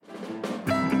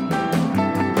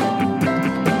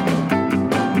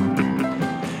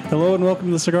Hello and welcome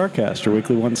to the CigarCast, your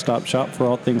weekly one-stop shop for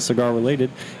all things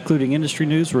cigar-related, including industry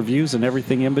news, reviews, and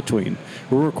everything in between.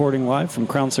 We're recording live from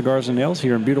Crown Cigars and Nails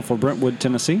here in beautiful Brentwood,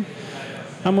 Tennessee.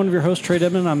 I'm one of your hosts, Trae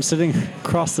Edmond. I'm sitting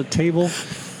across the table.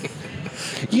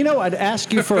 You know, I'd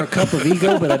ask you for a cup of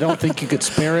ego, but I don't think you could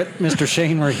spare it, Mr.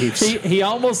 Shane Reeves. He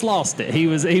almost lost it. He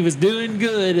was doing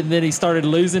good, and then he started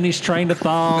losing his train of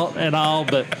thought and all.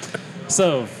 But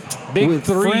so With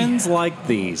friends like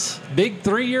these, big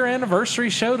 3-year anniversary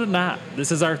show tonight.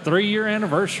 This is our 3-year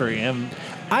anniversary, and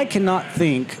I cannot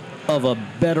think of a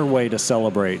better way to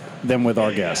celebrate than with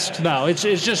our guest. no, it's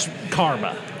just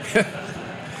karma.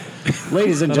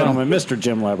 Ladies and gentlemen, Mr.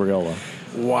 Jim Labriola.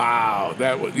 Wow,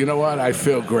 you know what? I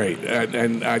feel great,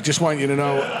 and I just want you to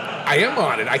know I am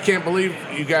on it. I can't believe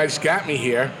you guys got me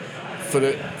here for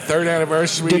the 3rd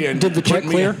anniversary. Did the check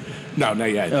clear? No,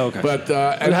 not yet. Oh, okay. But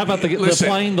And how about the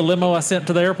plane, the limo I sent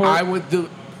to the airport? I would do.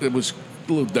 It was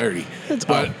a little dirty,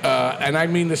 and I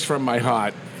mean this from my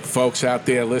heart, folks out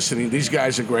there listening. These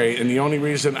guys are great, and the only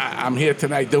reason I'm here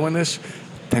tonight doing this,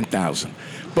 10,000.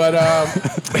 But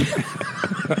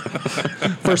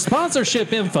For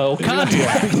sponsorship info,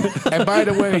 contact. And by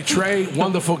the way, Trae,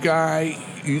 wonderful guy.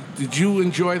 Did you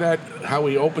enjoy that? How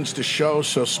he opens the show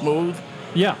so smooth?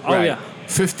 Yeah. Oh, Right. yeah.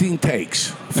 15 takes,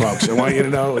 folks. I want you to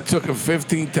know it took him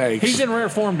 15 takes. He's in rare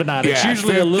form tonight. It's Yeah,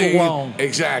 usually a little 15, long.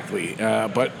 Exactly.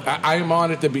 But I am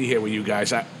honored to be here with you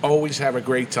guys. I always have a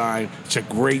great time. It's a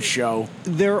great show.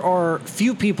 There are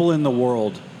few people in the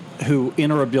world who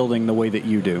enter a building the way that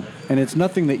you do. And it's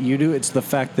nothing that you do. It's the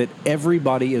fact that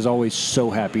everybody is always so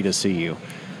happy to see you.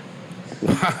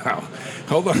 Wow.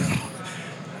 Hold on.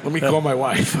 Let me call my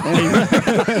wife.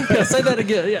 Yeah, say that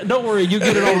again. Yeah, don't worry, you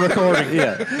get it on recording.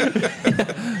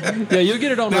 Yeah, you'll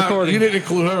get it on Now, recording. you didn't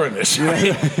include her in this,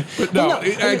 right? But no,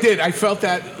 I did. I felt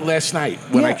that last night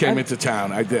when I came into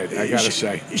town. I did. I got to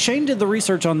say. Shane did the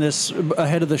research on this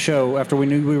ahead of the show after we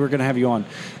knew we were going to have you on.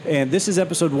 And this is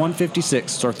episode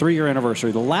 156. It's our 3-year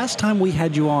anniversary. The last time we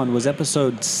had you on was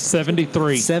episode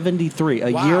 73. 73,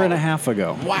 a Wow. year and a half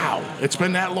ago. Wow. It's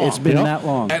been that long. It's been that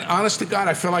long. And honest to God,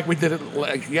 I feel like we did it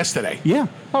like yesterday. Yeah.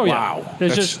 Oh, yeah. Wow.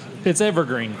 It's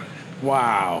evergreen.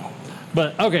 Wow.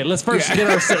 But okay, let's first get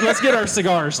our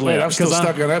cigars lit. Wait, I'm still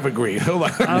stuck on Evergreen. Hold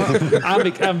on.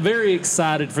 I'm very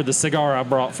excited for the cigar I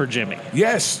brought for Jimmy.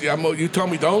 Yes, you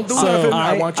told me don't do So, nothing.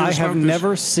 I want you to I smoke have this.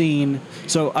 never seen.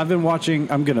 So I've been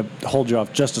watching. I'm going to hold you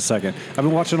off just a second. I've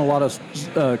been watching a lot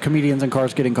of comedians in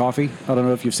cars getting coffee. I don't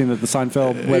know if you've seen the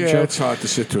Seinfeld web show. It's hard to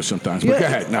sit through sometimes. Yeah. But go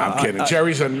ahead. No, I'm kidding.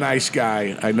 Jerry's a nice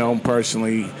guy. I know him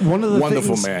personally.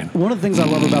 Wonderful man. One of the things I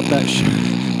love about that show.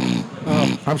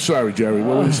 I'm sorry, Jerry.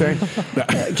 What were you saying?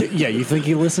 Yeah, you think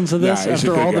he listens to this Nah, he's a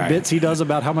after good all the guy. bits he does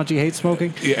about how much he hates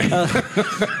smoking? Yeah.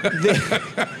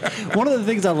 One of the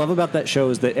things I love about that show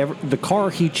is that the car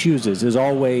he chooses is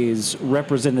always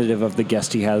representative of the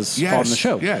guest he has on the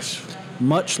show. Yes.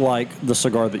 Much like the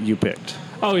cigar that you picked.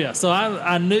 Oh yeah, so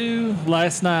I knew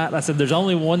last night. I said there's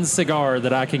only one cigar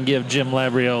that I can give Jim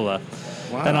Labriola,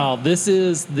 Wow. and all. This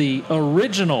is the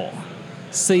original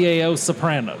CAO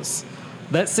Sopranos.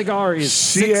 That cigar is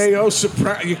CAO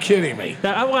Soprano. You're kidding me.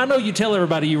 Now, I know you tell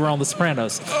everybody you were on The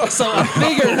Sopranos, so I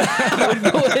figured I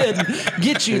would go ahead and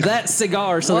get you that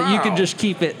cigar so that you can Wow. just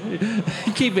keep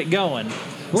it going.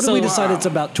 What did we decide? It's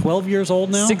about 12 years old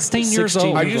now? 16 years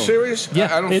old. Are you serious?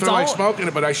 Yeah, I don't it's feel like all- smoking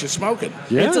it, but I should smoke it.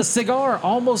 Yeah. It's a cigar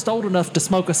almost old enough to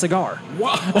smoke a cigar.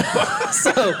 Wow.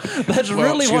 So that's Well,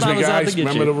 really what excuse I me, was out to guys. get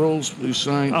Remember you. the rules you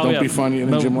signed? Oh, Don't yeah. be funny and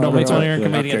No, Jim don't be Labriola. funny or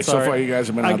inconvenient, Okay, so sorry. far you guys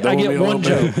have been I outdoing get me a one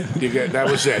little bit. That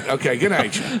was it. Okay, good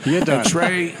night. You're done.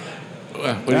 Trae, what are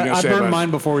you going to I say burned about it?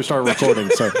 mine before we started recording.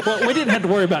 So Well, we didn't have to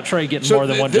worry about Trae getting more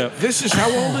than one joke. This is, how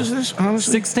old is this,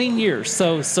 honestly? 16 years.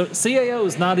 So CAO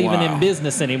is not even Wow. in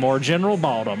business anymore. General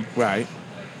bought them. Right.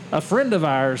 A friend of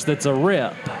ours that's a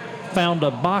rep found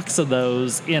a box of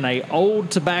those in a old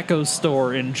tobacco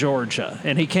store in Georgia,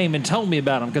 and he came and told me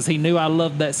about them because he knew I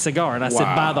loved that cigar, and I said,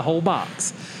 Wow. buy the whole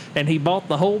box. And he bought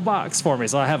the whole box for me,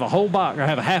 so I have a whole box, or I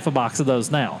have a half a box of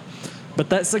those now. But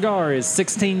that cigar is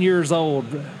 16 years old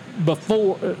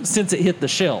since it hit the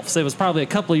shelves. It was probably a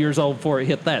couple of years old before it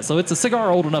hit that. So it's a cigar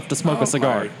old enough to smoke a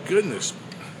cigar. My goodness.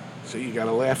 So you got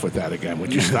to laugh with that again.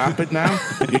 Would you stop it now?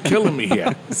 You're killing me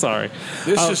here. Sorry.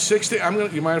 This is 60.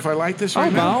 You mind if I light this Oh,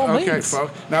 right by now? all Okay, means.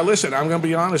 folks. Now listen, I'm going to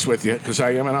be honest with you because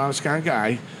I am an honest kind of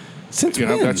guy. since You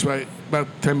know, when? that's why about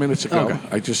 10 minutes ago, Okay.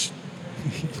 I just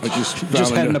Just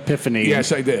found had it. an epiphany.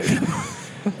 Yes, I did.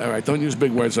 All right, don't use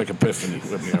big words like epiphany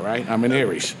with me, all right? I'm an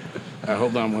Aries.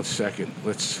 Hold on 1 second.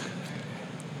 Let's.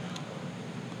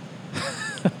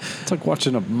 It's like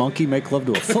watching a monkey make love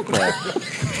to a football.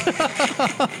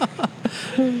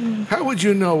 How would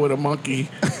you know what a monkey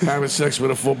having sex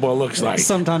with a football looks like?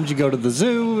 Sometimes you go to the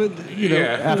zoo,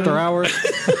 after hours.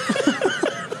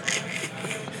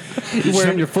 You're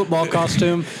wearing your football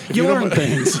costume. You learn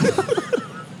things.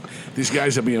 These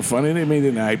guys are being funny to me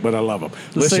tonight, but I love them.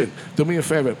 Listen, do me a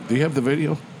favor. Do you have the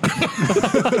video?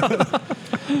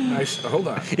 Nice. Hold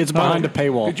on. It's behind a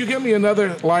paywall. Did you give me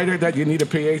another lighter that you need a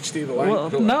PhD to light? Well,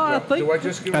 no, I think. Do I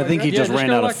just give I think he just ran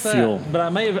go out like of fuel. That. But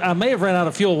I may have ran out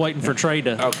of fuel waiting for Trae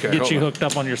to get you hooked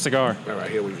up on your cigar. All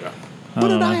right, here we go. What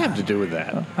did I have to do with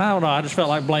that? I don't know. I just felt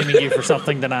like blaming you for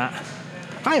something tonight.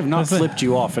 I have not flipped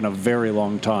you off in a very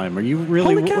long time. Are you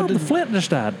really? Holy cow, the flint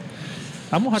just died.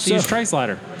 I'm going to have to use Trae's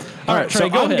lighter. All right, Trae, so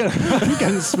go ahead. I'm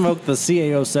going to smoke the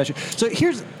CAO session. So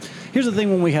here's the thing: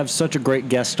 when we have such a great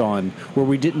guest on, where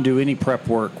we didn't do any prep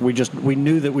work, we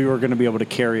knew that we were going to be able to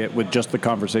carry it with just the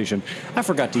conversation. I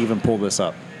forgot to even pull this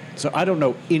up, so I don't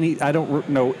know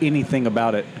anything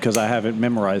about it because I haven't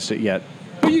memorized it yet.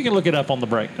 Well, you can look it up on the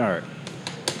break. All right.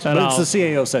 But it's the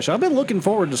CAO session. I've been looking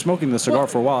forward to smoking this cigar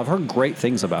for a while. I've heard great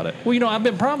things about it. Well, I've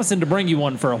been promising to bring you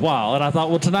one for a while, and I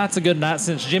thought, well, tonight's a good night.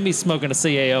 Since Jimmy's smoking a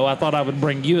CAO, I thought I would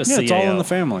bring you a CAO. It's all in the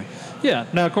family. Yeah.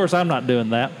 Now, of course, I'm not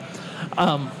doing that.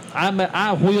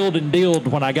 I wheeled and dealed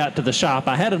when I got to the shop.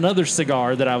 I had another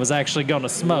cigar that I was actually going to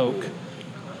smoke.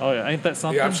 Oh, yeah. Ain't that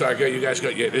something? Yeah, I'm sorry. You guys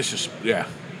got, this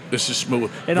is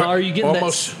smooth. And are you getting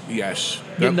almost, yes.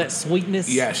 Getting that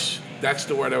sweetness? Yes. That's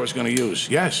the word I was going to use.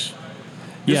 Yes.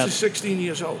 This is 16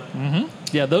 years old. Mm-hmm.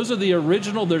 Yeah, those are the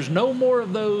original. There's no more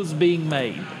of those being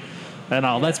made. And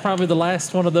all. That's probably the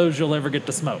last one of those you'll ever get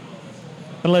to smoke.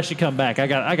 Unless you come back. I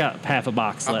got half a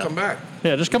box left. I'll come back.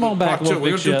 Yeah, just come on back. We're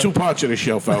going to do 2 parts of the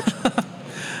show, folks.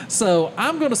 So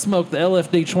I'm going to smoke the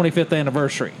LFD 25th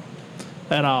anniversary.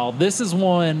 And all. This is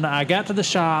one I got to the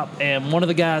shop, and one of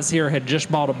the guys here had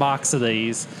just bought a box of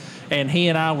these. And he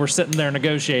and I were sitting there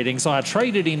negotiating, so I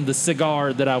traded him the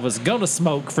cigar that I was going to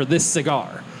smoke for this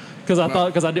cigar because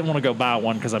I didn't want to go buy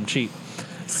one because I'm cheap.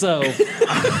 So,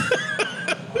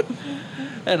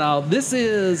 and this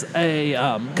is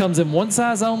comes in one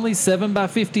size only,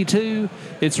 7x52.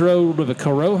 It's rolled with a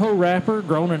Corojo wrapper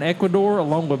grown in Ecuador,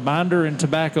 along with binder and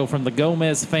tobacco from the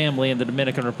Gomez family in the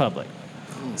Dominican Republic.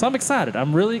 So I'm excited.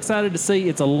 I'm really excited to see.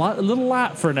 It's a little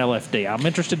light for an LFD. I'm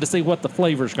interested to see what the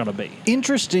flavor is going to be.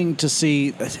 Interesting to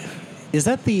see. Is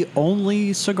that the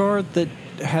only cigar that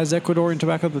has Ecuadorian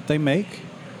tobacco that they make?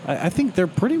 I think they're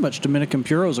pretty much Dominican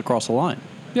puros across the line.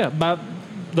 Yeah,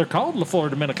 they're called La Flor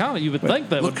Dominicana. You would think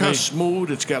that would be. Look how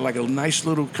smooth. It's got like a nice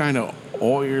little kind of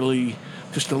oily,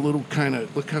 just a little kind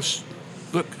of, look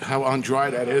how on dry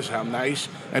that is, how nice.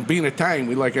 And being Italian,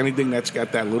 we like anything that's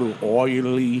got that little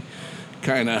oily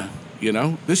kind of,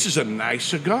 this is a nice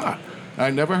cigar.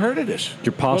 I never heard of this.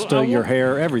 Your pasta, your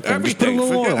hair, everything. Just put a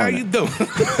little oil how in you it. doing?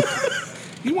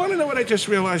 You want to know what I just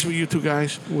realized with you two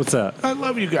guys? What's that? I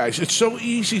love you guys. It's so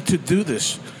easy to do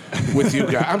this with you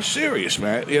guys. I'm serious,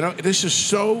 man. This is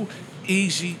so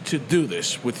easy to do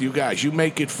this with you guys. You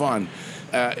make it fun.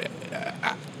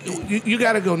 You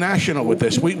got to go national with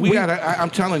this. We got to. I'm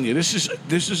telling you, this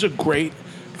is a great,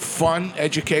 fun,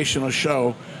 educational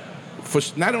show for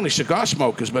not only cigar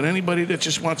smokers, but anybody that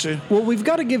just wants to. Well, we've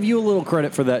got to give you a little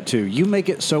credit for that, too. You make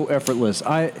it so effortless.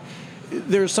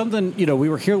 There's something, we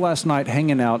were here last night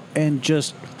hanging out, and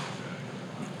just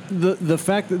the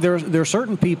fact that there are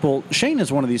certain people, Shane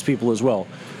is one of these people as well,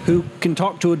 who can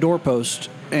talk to a doorpost,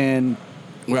 and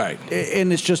right.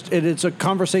 And it's a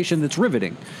conversation that's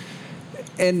riveting.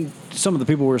 And some of the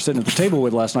people we were sitting at the table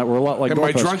with last night were a lot like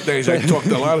doorposts. In my drunk days, I talked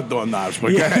a lot of doorknobs.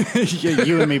 But yeah,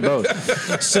 you and me both.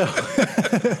 So,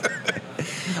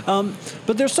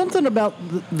 but there's something about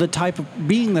the type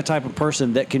of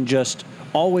person that can just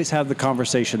always have the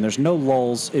conversation. There's no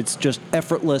lulls. It's just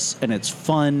effortless and it's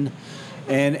fun,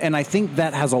 and I think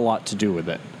that has a lot to do with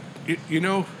it.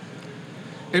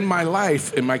 In my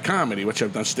life, in my comedy, which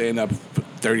I've done stand-up for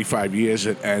 35 years,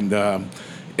 and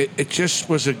it just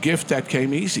was a gift that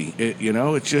came easy.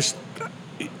 It's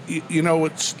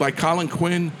like Colin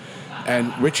Quinn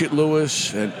and Richard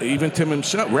Lewis and even Tim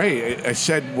himself. Ray, I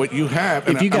said what you have.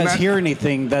 If you guys hear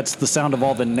anything, that's the sound of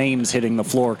all the names hitting the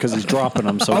floor because he's dropping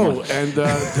them so much. And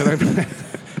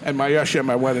and my usher at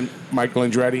my wedding, Michael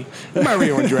Andretti,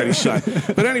 Mario Andretti's son.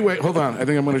 But anyway, hold on. I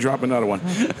think I'm going to drop another one.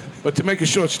 But to make a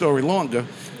short story longer,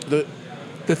 the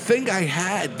thing I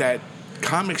had that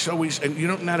comics always, and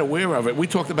you're not aware of it, we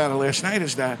talked about it last night,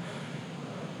 is that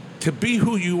to be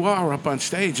who you are up on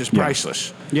stage is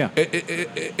priceless. Yeah.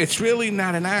 It's really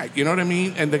not an act, you know what I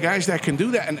mean? And the guys that can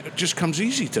do that, and it just comes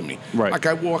easy to me. Right. Like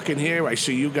I walk in here, I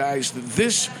see you guys.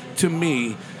 This, to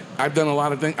me, I've done a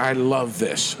lot of things. I love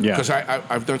this Yeah. because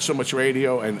I've done so much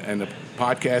radio and the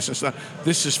podcast and stuff.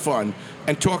 This is fun.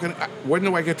 And talking, when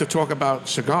do I get to talk about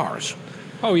cigars?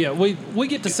 Oh yeah, we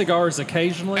get to cigars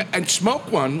occasionally. And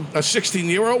smoke one, a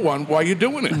 16-year-old one, while you're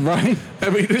doing it. Right.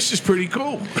 I mean, this is pretty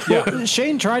cool. Well,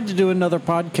 Shane tried to do another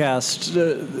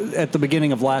podcast at the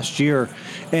beginning of last year,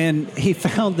 and he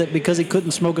found that because he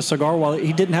couldn't smoke a cigar while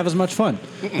he didn't have as much fun.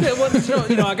 Yeah,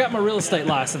 well, I got my real estate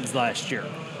license last year,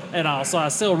 and also I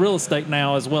sell real estate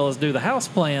now as well as do the house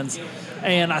plans.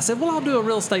 And I said, well, I'll do a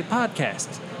real estate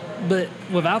podcast. But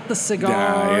without the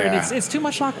cigar, yeah. and it's too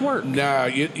much like work. No,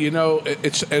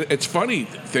 it's funny.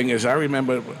 Thing is, I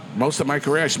remember most of my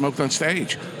career I smoked on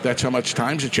stage. That's how much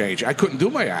times have changed. I couldn't do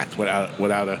my act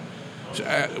without a.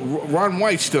 Ron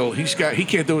White still he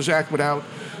can't do his act without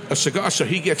a cigar, so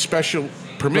he gets special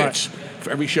permits for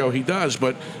every show he does.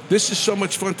 But this is so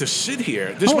much fun to sit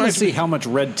here. This I want to reminds see me- how much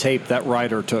red tape that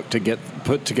writer took to get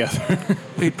put together.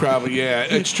 He probably, yeah,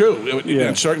 it's true Yeah.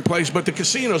 in certain places, but the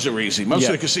casinos are easy. Most Yeah.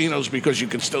 of the casinos, because you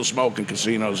can still smoke in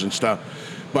casinos and stuff.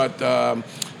 But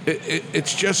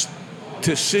it's just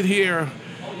to sit here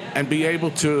and be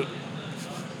able to.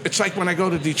 It's like when I go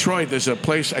to Detroit, there's a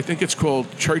place, I think it's called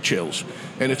Churchill's,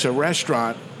 and it's a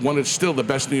restaurant, one of still the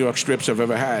best New York strips I've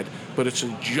ever had, but it's a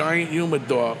giant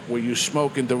humidor where you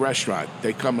smoke in the restaurant.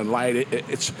 They come and light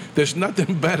it. There's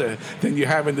nothing better than you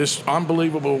having this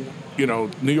unbelievable,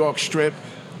 New York strip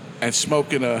and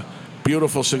smoking a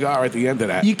beautiful cigar at the end of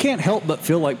that. You can't help but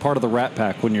feel like part of the Rat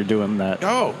Pack when you're doing that.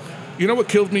 Oh, you know what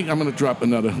killed me? I'm going to drop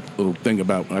another little thing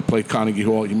about I played Carnegie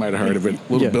Hall. You might have heard of it.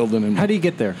 Little Yeah. building in How do you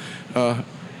get there?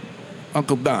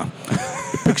 Uncle Don.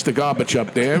 He picks the garbage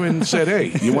up there and said,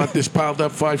 hey, you want this piled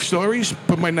up 5 stories?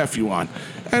 Put my nephew on.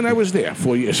 And I was there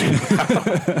 4 years ago.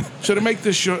 So to make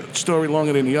this short story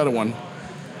longer than the other one,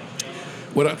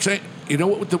 what I'm saying, you know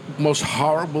what the most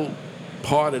horrible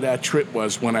part of that trip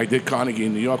was when I did Carnegie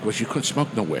in New York was you couldn't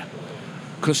smoke nowhere.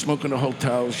 Couldn't smoke in the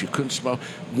hotels. You couldn't smoke.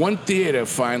 One theater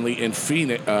finally in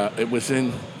Phoenix, it was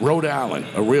in Rhode Island,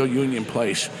 a real union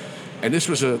place. And this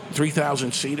was a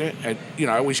 3,000-seater, and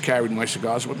I always carried my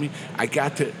cigars with me. I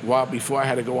got to before I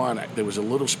had to go on, there was a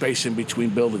little space in between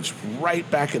buildings, right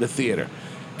back at the theater,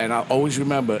 and I'll always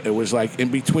remember it was like in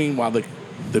between while the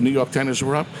New York Tenors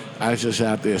were up. I was just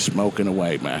out there smoking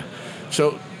away, man.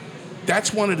 So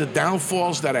that's one of the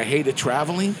downfalls that I hated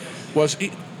traveling was.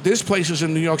 There's places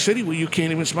in New York City where you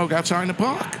can't even smoke outside in the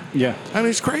park. Yeah. I mean,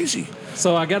 it's crazy.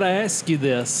 So I got to ask you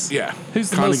this. Yeah.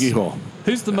 Who's the Carnegie Hall.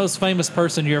 Who's the most famous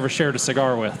person you ever shared a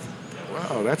cigar with?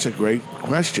 Wow, that's a great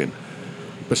question.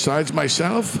 Besides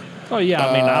myself? Oh, yeah,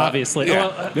 I mean, obviously.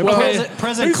 yeah.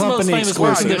 Present who's the most company famous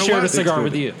exclusive. person You that know shared what? a cigar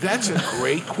with you? That's a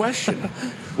great question.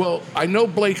 Well, I know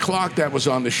Blake Clark that was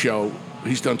on the show.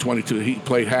 He's done 22. He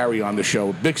played Harry on the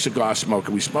show. Big cigar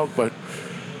smoker. We smoked, but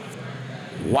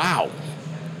wow.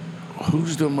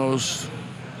 Who's the most...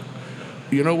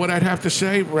 You know what I'd have to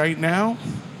say right now?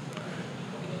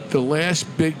 The last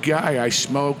big guy I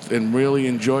smoked and really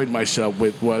enjoyed myself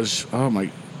with was,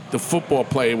 the football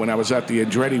player when I was at the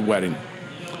Andretti wedding.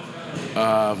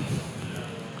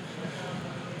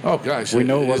 Guys. We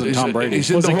know it wasn't Tom Brady.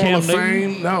 He's in Was the it Hall Cam of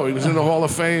Newton? Fame. No, he was in the Hall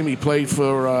of Fame. He played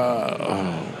for,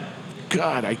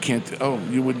 I can't.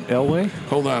 You would. Elway?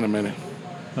 Hold on a minute.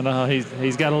 I know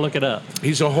he's got to look it up.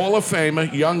 He's a Hall of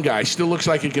Famer, young guy. Still looks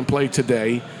like he can play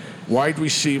today. Wide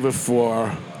receiver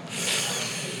for,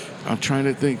 I'm trying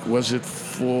to think, was it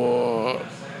for...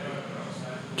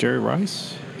 Jerry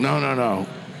Rice? No.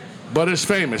 But it's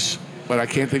famous, but I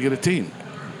can't think of the team.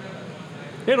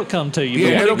 It'll come to you.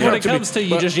 Yeah, But it'll when come it to me. comes to you,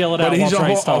 But- just yell it out But while he's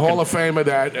Trae's a talking. Hall of Famer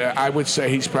that I would say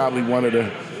he's probably one of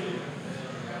the...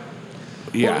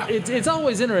 Yeah. Well, it's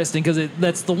always interesting because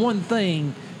that's the one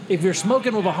thing. If you're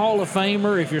smoking with a Hall of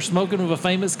Famer, if you're smoking with a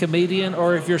famous comedian,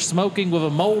 or if you're smoking with a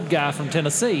mold guy from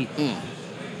Tennessee,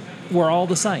 we're all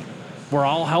the same. We're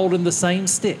all holding the same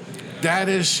stick.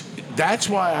 That's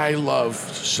why I love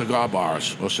cigar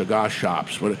bars or cigar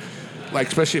shops. Like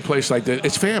especially a place like that,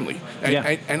 it's family.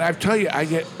 And I tell you,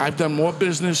 I've done more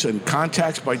business and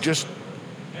contacts by just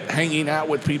hanging out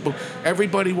with people.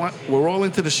 We're all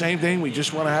into the same thing. We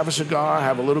just want to have a cigar,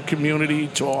 have a little community,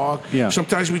 talk. Yeah.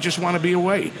 Sometimes we just want to be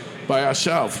away by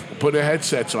ourselves, put our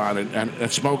headsets on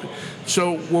and smoke.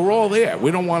 So we're all there.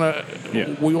 We don't want to.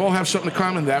 Yeah. We all have something in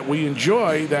common that we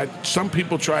enjoy. That some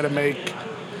people try to make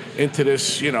into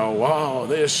this,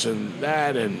 this and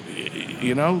that,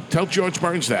 and tell George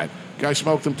Burns that guy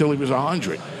smoked until he was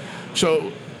 100.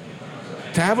 So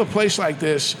to have a place like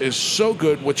this is so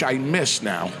good, which I miss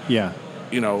now. Yeah.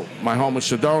 My home in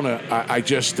Sedona, I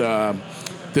just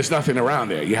there's nothing around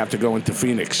there. You have to go into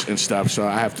Phoenix and stuff. So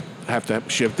I have to have to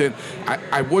shift in.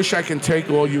 I wish I can take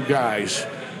all you guys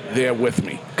there with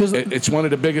me. Because it's one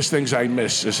of the biggest things I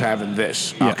miss is having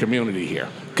our community here.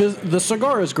 Because the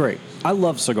cigar is great. I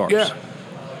love cigars. Yeah.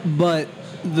 But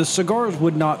the cigars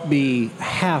would not be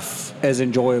half as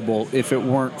enjoyable if it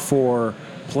weren't for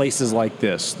places like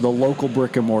this, the local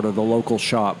brick and mortar, the local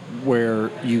shop, where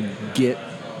you get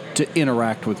to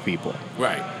interact with people.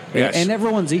 Right. Yes. And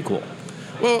everyone's equal.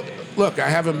 Well, look, I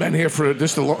haven't been here for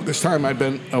this the longest time I've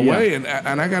been away, and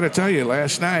I got to tell you,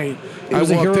 last night it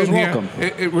was I a walked hero's in welcome.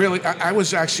 here. It really, I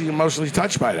was actually emotionally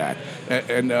touched by that,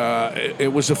 and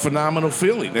it was a phenomenal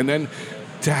feeling. And then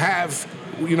to have,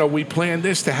 we planned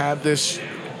this to have this.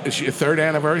 It's your third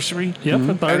anniversary. Yep,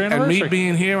 the third and anniversary. me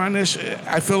being here on this,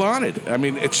 I feel honored. I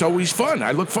mean, it's always fun.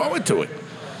 I look forward to it.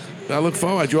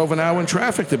 I drove an hour in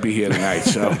traffic to be here tonight.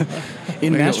 So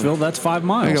in Nashville, that's 5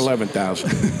 miles. I think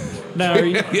 11,000. Now, are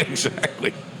you, Yeah,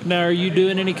 exactly. now, are you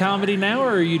doing any comedy now,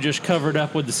 or are you just covered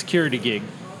up with the security gig?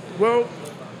 Well,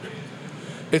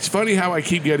 it's funny how I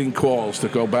keep getting calls to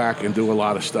go back and do a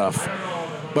lot of stuff.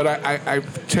 But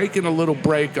I've taken a little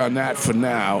break on that for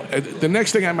now. The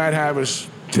next thing I might have is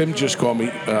Tim just called me.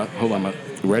 Hold on.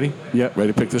 You ready? Yep.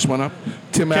 Ready to pick this one up?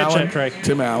 Tim Allen. That, Trae.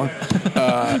 Tim Allen.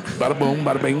 Bada boom,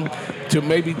 bada bing. To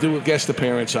maybe do a guest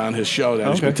appearance on his show that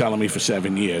he's been telling me for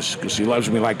 7 years because he loves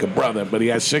me like a brother, but he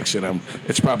has 6 of them.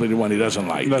 It's probably the one he doesn't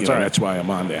like. That's right. That's why I'm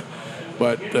on there.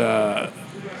 But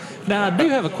Now, I do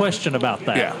have a question about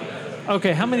that. yeah.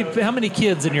 Okay, how many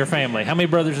kids in your family? How many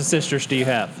brothers and sisters do you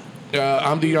have?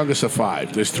 I'm the youngest of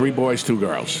 5. There's 3 boys, 2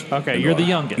 girls. Okay, you're the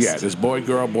youngest. Yeah, there's boy,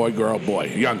 girl, boy.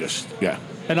 Youngest, yeah.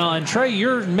 And Trae,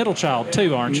 you're middle child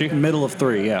too, aren't you? Middle of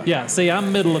 3, yeah. Yeah, see,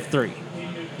 I'm middle of 3.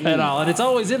 And it's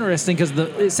always interesting because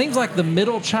it seems like the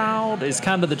middle child is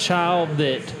kind of the child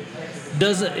that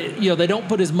doesn't, they don't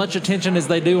put as much attention as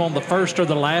they do on the first or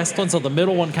the last one, so the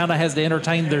middle one kind of has to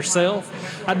entertain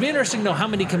theirself. I'd be interested to know how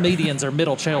many comedians are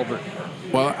middle children.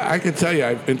 Well, I can tell you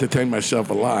I've entertained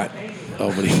myself a lot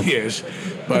over the years,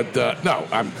 but no,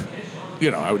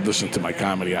 I would listen to my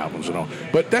comedy albums and all.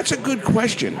 But that's a good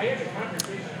question.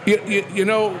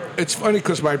 It's funny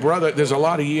because my brother, there's a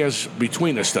lot of years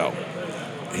between us, though.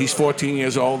 He's 14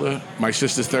 years older. My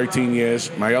sister's 13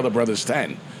 years. My other brother's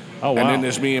 10. Oh, wow. And then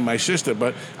there's me and my sister.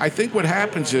 But I think what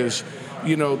happens is,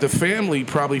 the family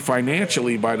probably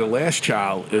financially by the last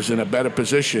child is in a better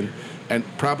position and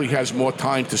probably has more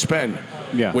time to spend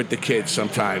with the kids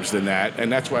sometimes than that.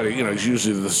 And that's why, it's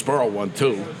usually the Sparrow one,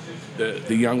 too,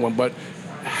 the young one. But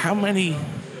how many...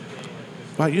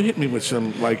 Wow, you hit me with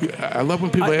some, I love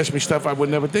when people ask me stuff I would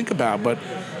never think about. But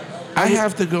I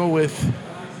have to go with...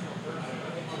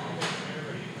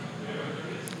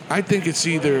 I think it's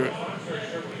either,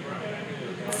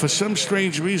 for some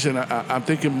strange reason, I'm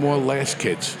thinking more last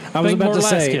kids. I was about to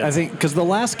say, kids. I think, because the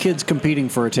last kid's competing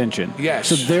for attention. Yes.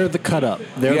 So they're the cut up.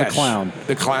 They're the clown.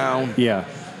 The clown. Yeah.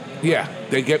 Yeah.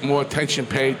 They get more attention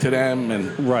paid to them.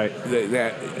 And Right.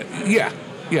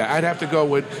 Yeah, I'd have to go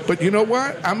with, but you know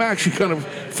what? I'm actually going to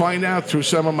find out through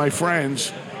some of my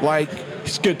friends,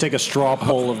 He's going to take a straw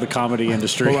poll of the comedy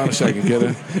industry. Hold on a second.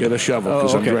 Get a shovel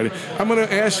because okay. I'm ready. I'm going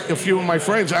to ask a few of my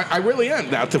friends. I really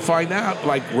am now to find out,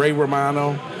 like Ray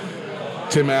Romano,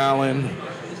 Tim Allen,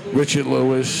 Richard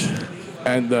Lewis,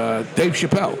 and Dave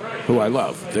Chappelle, who I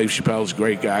love. Dave Chappelle's a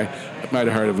great guy. I might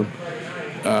have heard of him.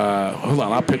 Hold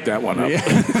on, I'll pick that one up. Yeah.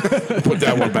 Put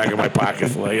that one back in my pocket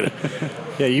for later.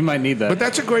 Yeah, you might need that. But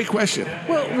that's a great question.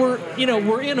 Well,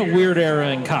 we're in a weird era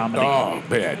in comedy. Oh,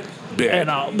 bad.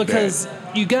 And because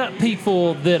you got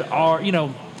people that are,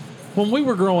 when we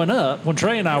were growing up, when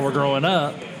Trae and I were growing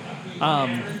up,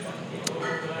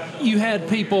 you had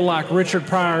people like Richard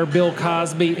Pryor, Bill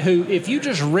Cosby, who, if you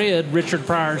just read Richard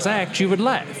Pryor's act, you would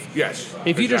laugh. Yes.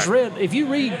 If you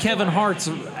read Kevin Hart's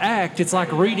act, it's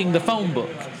like reading the phone book.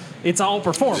 It's all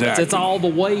performance. Exactly. It's all the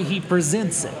way he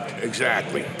presents it.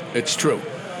 Exactly. It's true.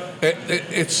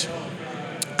 It's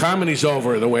comedy's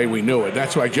over the way we knew it.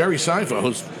 That's why Jerry Seinfeld,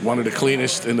 who's one of the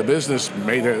cleanest in the business,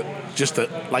 made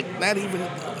not even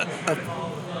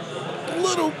a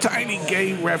little tiny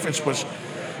gay reference,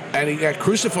 and he got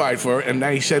crucified for it, and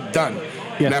now he said, done.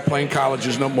 Yeah. Not playing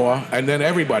colleges no more. And then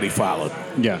everybody followed.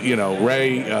 Yeah.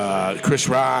 Ray, Chris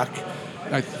Rock.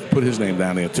 I put his name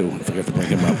down there, too. I forgot to bring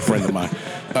him up. A friend of mine.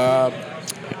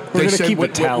 We're going to keep a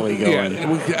tally going.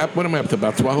 Yeah, what am I up to,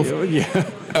 about 12?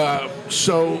 Yeah.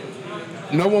 So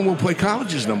no one will play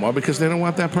colleges no more because they don't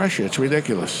want that pressure. It's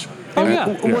ridiculous. Oh,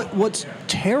 yeah. What's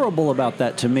terrible about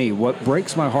that to me, what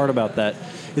breaks my heart about that,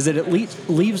 is that it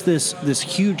leaves this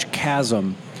huge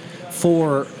chasm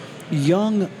for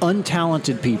young,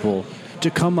 untalented people to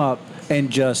come up and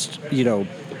just,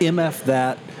 MF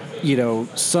that,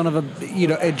 son of a,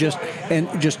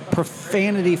 and just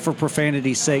profanity for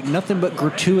profanity's sake, nothing but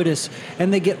gratuitous,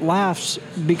 and they get laughs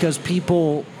because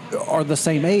people are the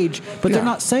same age, but they're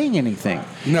not saying anything.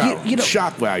 No,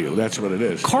 shock value, that's what it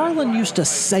is. Carlin used to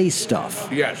say stuff,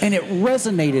 yes, and it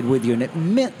resonated with you, and it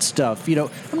meant stuff.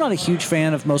 I'm not a huge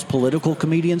fan of most political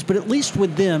comedians, but at least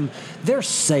with them, they're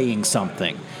saying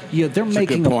something. They're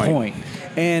making a point.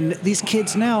 And these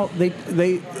kids now,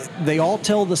 they all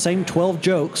tell the same 12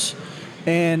 jokes,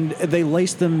 and they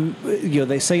lace them,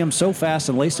 they say them so fast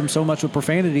and lace them so much with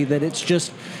profanity that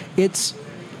it's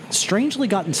strangely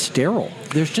gotten sterile.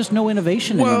 There's just no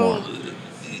innovation anymore.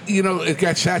 It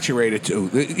got saturated too.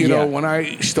 When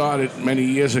I started many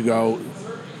years ago,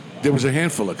 there was a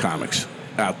handful of comics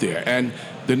out there. And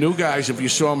the new guys, if you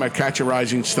saw them at Catch a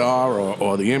Rising Star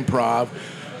or the Improv,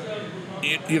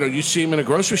 you see them in a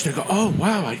grocery store, go, oh,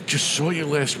 wow, I just saw you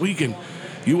last week, and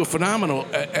you were phenomenal.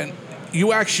 And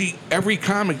you actually, every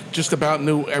comic just about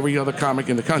knew every other comic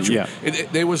in the country. Yeah.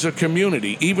 There was a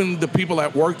community. Even the people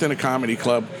that worked in a comedy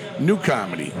club knew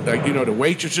comedy. Like, the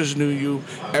waitresses knew you.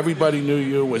 Everybody knew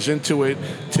you, was into it.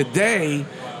 Today,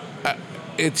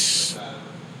 it's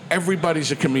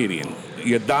everybody's a comedian.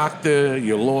 Your doctor,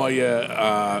 your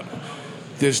lawyer.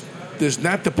 There's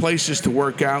not the places to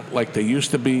work out like they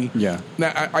used to be. Yeah.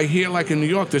 Now, I hear, like in New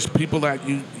York, there's people that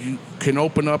you can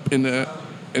open up in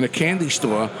a candy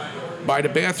store, by the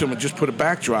bathroom, and just put a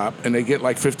backdrop, and they get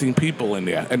like 15 people in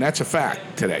there, and that's a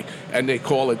fact today. And they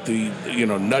call it the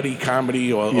nutty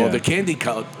comedy or the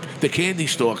candy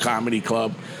store comedy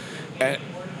club. And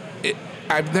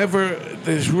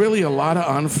there's really a lot of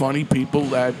unfunny people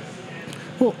that.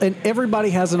 Well, and everybody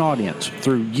has an audience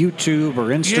through YouTube or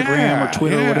Instagram or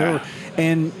Twitter or whatever.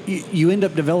 And you end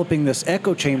up developing this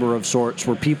echo chamber of sorts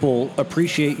where people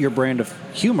appreciate your brand of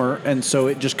humor, and so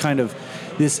it just kind of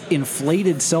this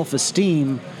inflated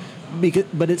self-esteem.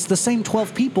 But it's the same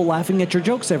 12 people laughing at your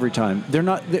jokes every time. They're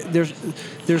not.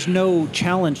 There's no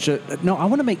challenge to. No, I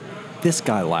want to make this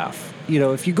guy laugh.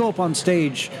 If you go up on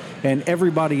stage and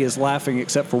everybody is laughing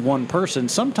except for one person,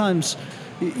 sometimes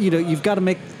you've got to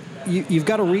make. You've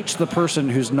got to reach the person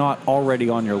who's not already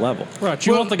on your level. Right.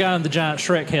 You want the guy in the giant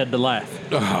Shrek head to laugh.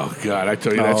 Oh, God. I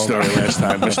told you that story last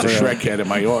time. Mr. Shrek head in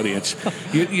my audience.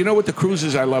 You know what the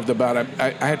cruises I loved about it?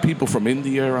 I had people from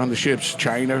India on the ships,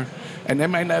 China, and they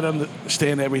might not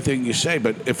understand everything you say,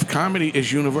 but if comedy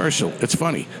is universal, it's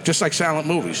funny. Just like silent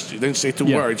movies. You didn't say two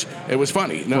words. It was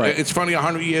funny. No, right. It's funny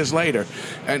 100 years later.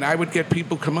 And I would get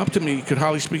people come up to me, could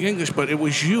hardly speak English, but it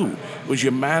was you. It was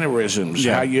your mannerisms,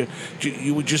 how you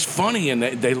were just funny, and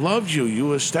they loved you. You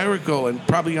were hysterical and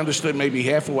probably understood maybe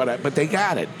half of but they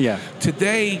got it. Yeah.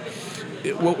 Today,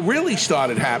 what really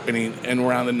started happening in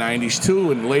around the 90s,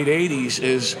 too, and late 80s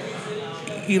is,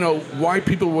 why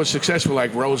people were successful,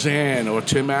 like Roseanne or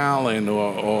Tim Allen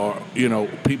or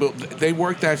people, they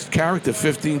worked that character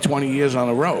 15, 20 years on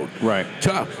the road. Right.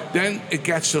 Tough. Then it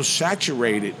got so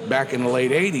saturated back in the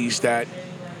late 80s that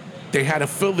they had to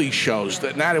fill these shows.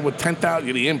 That now they were 10,000,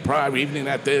 the Improv, evening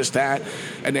at this, that,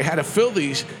 and they had to fill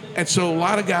these. And so a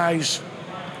lot of guys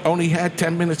only had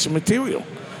 10 minutes of material,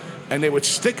 and they would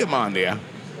stick them on there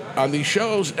on these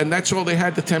shows, and that's all they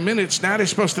had, the 10 minutes. Now they're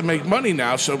supposed to make money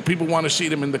now, so people want to see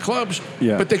them in the clubs,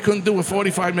 but they couldn't do a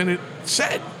 45-minute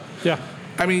set. Yeah.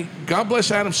 I mean, God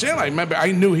bless Adam Sandler.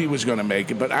 I knew he was going to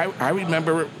make it, but I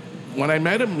remember when I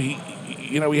met him, he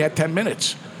had 10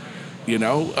 minutes,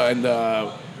 and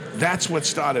that's what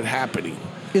started happening.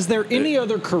 Is there any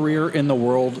other career in the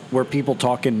world where people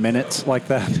talk in minutes like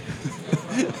that?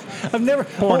 I've never.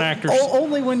 Porn actors.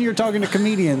 Only when you're talking to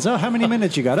comedians. Oh, how many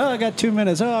minutes you got? Oh, I got 2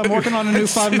 minutes. Oh, I'm working on a new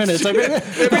 5 minutes.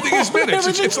 Everything is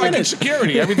minutes. It's like in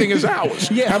security. Everything is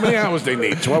hours. Yeah. How many hours they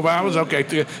need? 12 hours? Okay.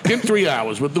 Give them 3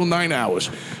 hours. We'll do 9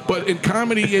 hours. But in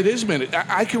comedy, it is minutes.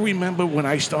 I can remember when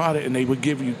I started, and they would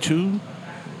give you 2,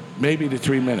 maybe to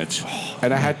 3 minutes.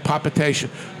 And I had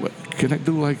palpitation. Can I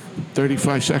do like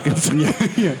 35 seconds?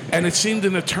 Yeah. And it seemed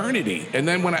an eternity. And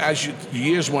then as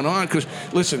years went on, because,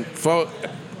 listen,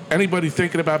 anybody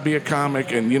thinking about being a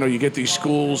comic, and you get these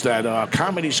schools that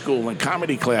comedy school and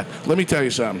comedy class. Let me tell you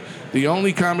something. The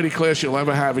only comedy class you'll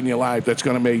ever have in your life that's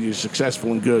going to make you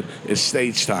successful and good is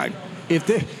stage time.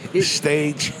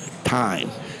 Stage time.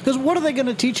 Because what are they going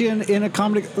to teach you in a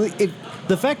comedy?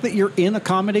 The fact that you're in a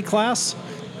comedy class,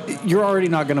 you're already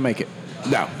not going to make it.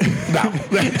 No,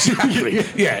 exactly.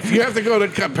 Yeah, if you have to go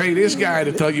to pay this guy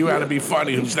to tell you how to be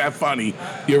funny, who's that funny,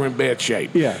 you're in bad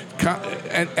shape. Yeah.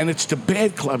 And it's the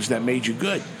bad clubs that made you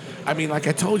good. I mean, like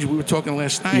I told you, we were talking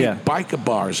last night. Yeah. Biker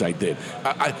bars I did.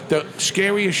 The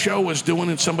scariest show was doing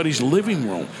in somebody's living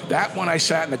room. That one I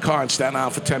sat in the car in Staten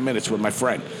Island for 10 minutes with my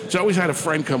friend. So I always had a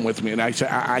friend come with me, and I said,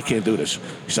 I can't do this.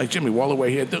 He's like, Jimmy, all the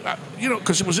way here.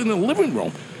 Because it was in the living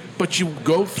room. But you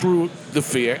go through the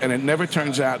fear, and it never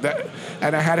turns out that.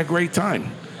 And I had a great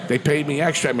time. They paid me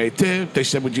extra. I made tip. They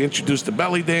said, would you introduce the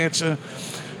belly dancer?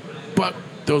 But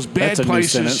those bad That's a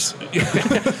places. new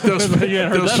those, You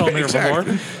hadn't heard that on there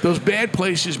exactly. before. Those bad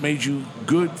places made you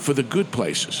good for the good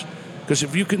places. Because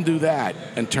if you can do that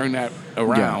and turn that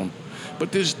around,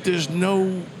 but there's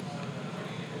no.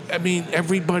 I mean,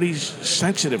 everybody's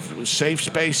sensitive. Safe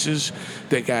spaces.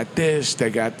 They got this.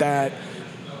 They got that.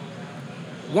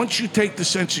 Once you take the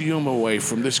sense of humor away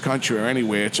from this country or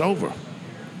anywhere, it's over.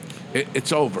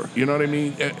 It's over. You know what I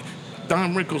mean?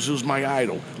 Don Rickles, who's my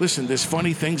idol. Listen, there's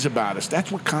funny things about us.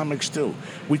 That's what comics do.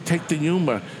 We take the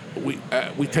humor.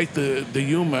 We take the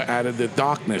humor out of the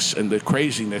darkness and the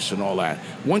craziness and all that.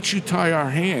 Once you tie our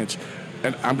hands,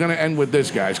 and I'm going to end with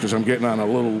this, guys, because I'm getting on a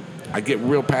little. I get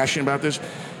real passionate about this.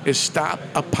 Is stop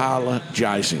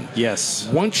apologizing. Yes.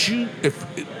 Once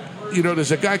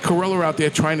there's a guy Corella out there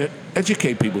trying to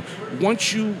educate people.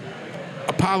 Once you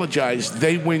apologize,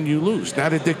 they win, you lose. Now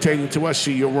they're dictating to us,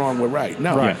 see, you're wrong, we're right.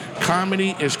 No. Right.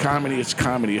 Comedy is comedy. It's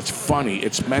comedy. It's funny.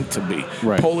 It's meant to be.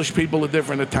 Right. Polish people are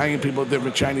different. Italian people are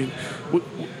different. Chinese.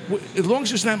 As long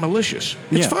as it's not malicious,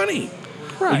 it's funny.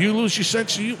 Right. You lose your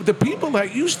sense of humor. The people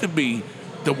that used to be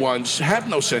the ones have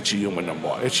no sense of humor no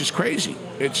more. It's just crazy.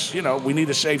 It's, we need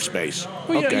a safe space.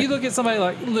 Well, you look at somebody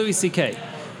like Louis C.K.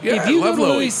 Yeah, if you love go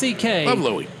to Louis. Louis C.K. Love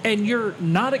Louis. and you're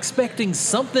not expecting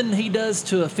something he does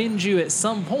to offend you at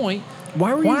some point,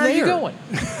 Why are you there? going?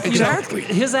 Exactly.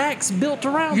 His act's built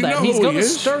around You that. know He's who going he to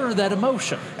is. stir that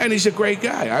emotion. And he's a great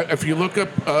guy. If you look up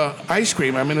Ice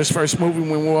Cream, I'm in his first movie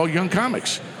when we were all young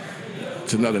comics.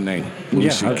 It's another name.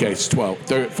 Louis C.K. It's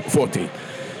 14.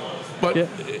 But,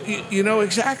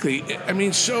 exactly. I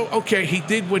mean, he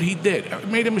did what he did. I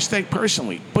made a mistake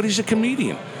personally, but he's a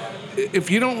comedian.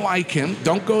 If you don't like him,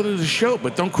 don't go to the show,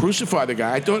 but don't crucify the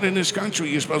guy. I thought in this country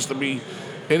you're supposed to be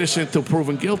innocent till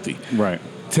proven guilty. Right.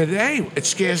 Today, it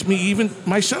scares me even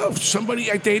myself.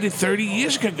 Somebody I dated 30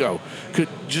 years ago could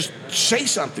just say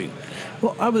something.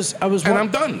 Well, I was, and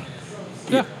I'm done.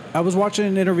 Yeah. I was watching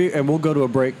an interview, and we'll go to a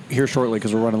break here shortly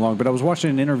because we're running long. But I was watching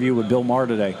an interview with Bill Maher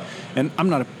today, and I'm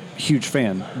not a huge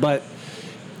fan, but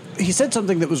he said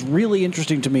something that was really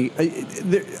interesting to me.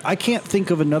 I can't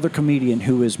think of another comedian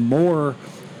who is more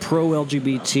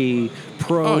pro-LGBT,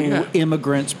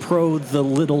 pro-immigrants, pro the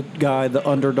little guy, the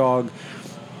underdog.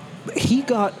 He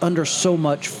got under so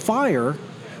much fire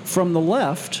from the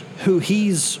left, who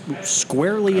he's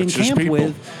squarely in camp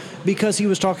with, because he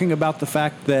was talking about the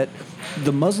fact that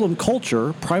the Muslim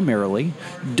culture primarily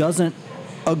doesn't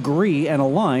agree and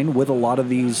align with a lot of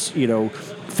these,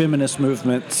 feminist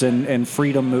movements and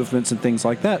freedom movements and things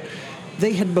like that.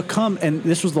 They had become, and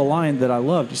this was the line that I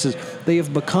loved, he says, they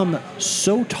have become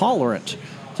so tolerant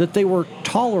that they were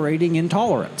tolerating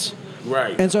intolerance.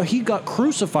 Right. And so he got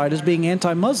crucified as being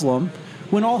anti-Muslim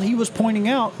when all he was pointing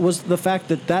out was the fact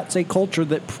that that's a culture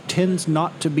that tends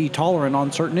not to be tolerant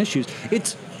on certain issues.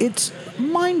 It's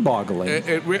mind-boggling.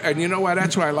 And you know what?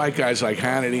 That's why I like guys like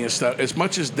Hannity and stuff. As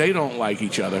much as they don't like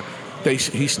each other, he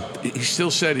still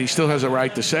said he still has a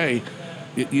right to say,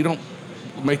 you don't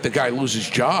make the guy lose his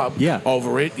job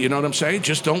over it. You know what I'm saying?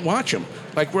 Just don't watch him.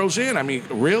 Like Roseanne, I mean,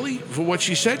 really? For what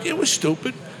she said? It was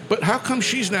stupid. But how come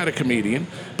she's not a comedian,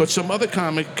 but some other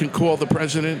comic can call the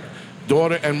president,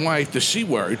 daughter, and wife the C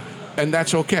word, and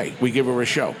that's okay? We give her a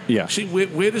show. Yeah. See,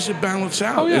 where does it balance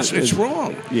out? Oh, yeah. It's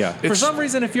wrong. Yeah. For some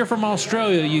reason, if you're from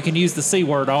Australia, you can use the C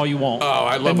word all you want. Oh,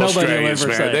 I love Australians,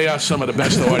 man. They are some of the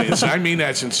best audience. I mean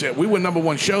that sincere. We were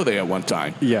 #1 show there at one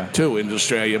time, too, in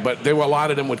Australia. But there were a lot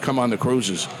of them would come on the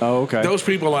cruises. Oh, okay. Those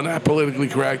people are not politically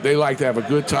correct. They like to have a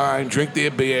good time, drink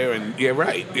their beer, and you're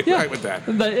right. You're right with that.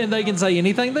 And they can say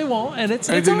anything they want, and it's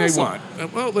Anything awesome. they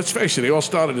want. Well, let's face it. They all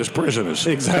started as prisoners.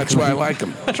 Exactly. That's why I like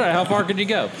them. That's right. How far can you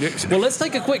go? Well, let's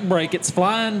take a quick break. It's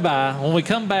flying by. When we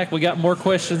come back, we got more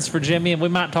questions for Jimmy, and we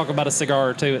might talk about a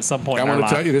cigar or two at some point. I want to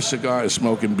tell you, this cigar is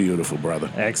smoking beautiful, brother.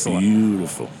 Excellent.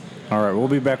 Beautiful. All right, we'll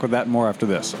be back with that and more after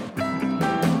this.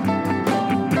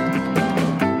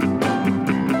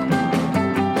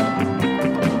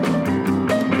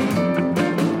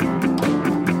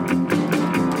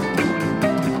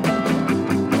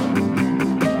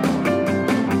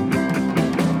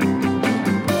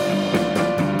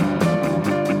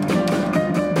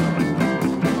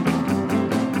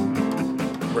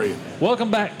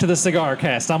 Welcome back to the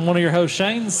CigarCast. I'm one of your hosts,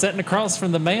 Shane, sitting across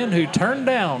from the man who turned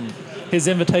down his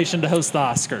invitation to host the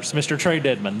Oscars, Mr. Trae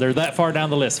Dedman. They're that far down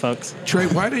the list, folks.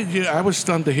 Trae, why did you? I was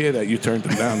stunned to hear that you turned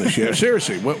them down this year.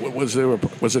 Seriously, what was there?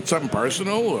 Was it something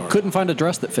personal or? Couldn't find a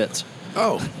dress that fits.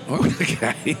 Oh,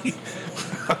 okay.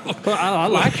 Well, I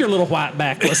like your little white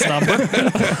backless number.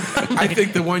 I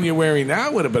think the one you're wearing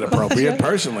now would have been appropriate,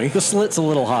 personally. The slit's a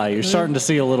little high. You're starting to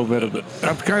see a little bit of it.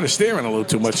 I'm kind of staring a little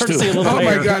too much, Starting too. to see a little Oh,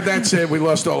 hair. my God, that's it. We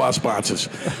lost all our sponsors.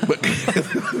 But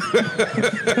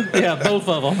Yeah, both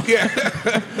of them.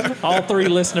 yeah, All three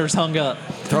listeners hung up.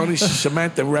 Tony's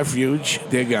Cement and Refuge,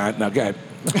 they're gone. Now, go ahead.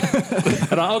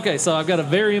 Okay, so I've got a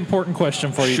very important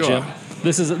question for you, Sure. Jim.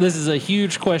 This is a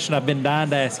huge question I've been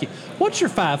dying to ask you. What's your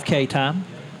 5K time?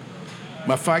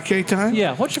 My 5K time?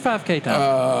 Yeah, what's your 5K time?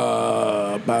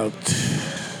 About...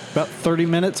 About 30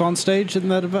 minutes on stage, isn't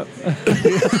that about?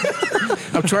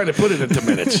 I'm trying to put it into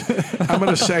minutes. I'm going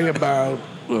to say about...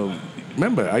 Well,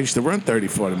 remember, I used to run 30,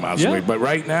 40 miles a week. But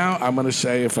right now, I'm going to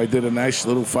say if I did a nice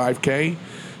little 5K,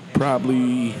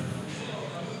 probably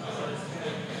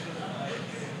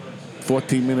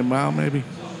 14-minute mile, maybe.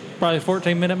 Probably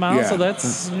 14-minute mile. Yeah. So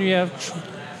that's 40,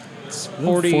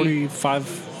 45,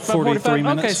 43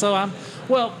 minutes. Okay, so I'm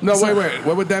well. No, so, wait.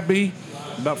 What would that be?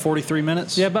 About 43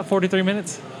 minutes? Yeah, about 43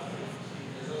 minutes.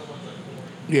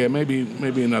 Yeah,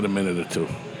 maybe another minute or two.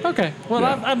 Okay. Well,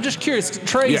 Yeah. I'm just curious.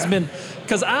 Trae's been,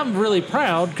 because I'm really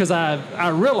proud because I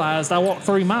realized I walk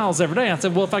 3 miles every day. I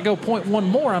said, well, if I go 0.1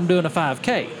 more, I'm doing a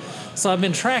 5K. So I've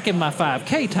been tracking my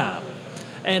 5K time.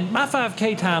 And my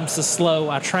 5K time's so slow.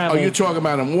 I travel. Oh, you're talking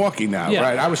about I'm walking now, Yeah.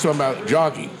 right? I was talking about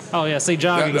jogging. Oh, yeah. See,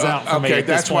 jogging's out for me. Okay, at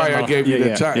this that's why point. I gave you the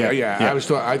Yeah, time. yeah, Yeah.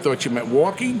 yeah. I thought you meant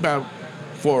walking about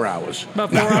 4 hours.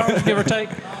 About 4 hours, give or take.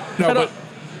 No, And, but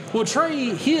well,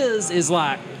 Trae, his is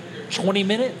like 20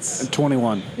 minutes.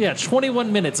 21. Yeah,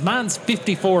 21 minutes. Mine's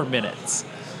 54 minutes.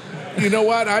 you know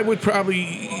what? I would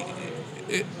probably.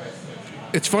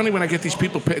 It's funny when I get these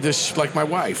people. This like my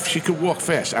wife. She could walk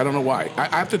fast. I don't know why.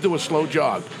 I have to do a slow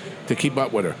jog to keep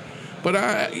up with her. But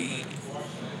I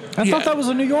thought that was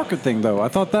a New Yorker thing, though. I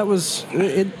thought that was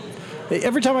it.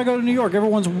 Every time I go to New York,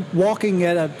 everyone's walking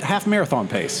at a half marathon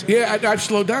pace. Yeah, I've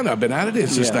slowed down. I've been out of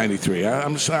this since '93. I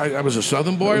was a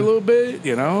Southern boy a little bit,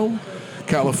 you know.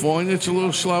 California, it's a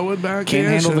little slower back Can't here.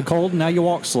 handle the cold. Now you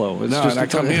walk slow. It's No, just and I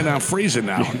come here now, I'm freezing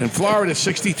now. In Florida,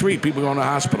 63. People going to the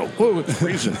hospital. Whoa, it's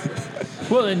freezing.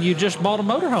 Well, and you just bought a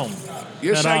motorhome.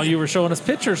 Yes, and you were showing us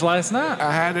pictures last night.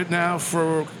 I had it now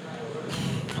for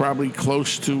probably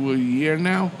close to a year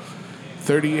now.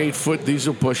 38-foot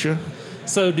diesel pusher.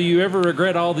 So do you ever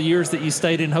regret all the years that you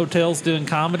stayed in hotels doing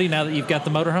comedy now that you've got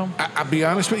the motorhome? I'll be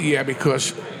honest with you, yeah,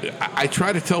 because I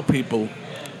try to tell people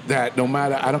that no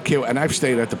matter, I don't care, and I've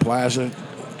stayed at the Plaza,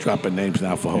 dropping names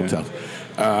now for hotels.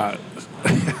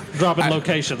 Dropping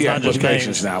locations, Yeah, not just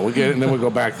locations names. now. And then we'll go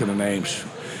back to the names.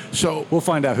 So We'll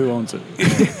find out who owns it.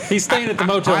 He's staying at the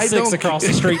Motel I 6 don't- across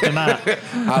the street tonight.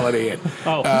 Holiday Inn.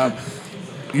 Oh,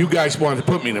 You guys wanted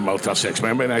to put me in a Motel 6,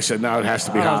 remember? And I said, no, it has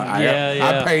to be high. yeah.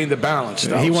 I'm paying the balance,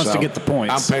 though. He wants to so get the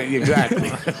points. I'm paying,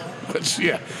 exactly. But,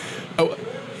 yeah. Oh,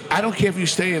 I don't care if you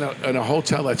stay in a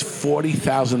hotel that's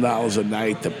 $40,000 a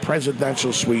night, the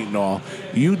presidential suite and all.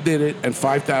 You did it, and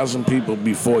 5,000 people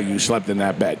before you slept in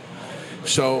that bed.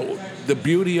 So the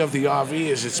beauty of the RV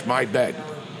is it's my bed.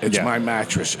 It's my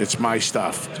mattress. It's my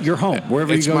stuff. Your home.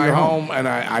 Wherever It's you go, my your home, and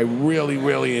I really,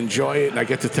 really enjoy it. And I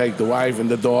get to take the wife and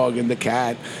the dog and the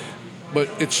cat. But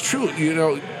it's true, you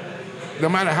know, no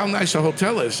matter how nice a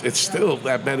hotel is, it's still,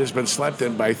 that bed has been slept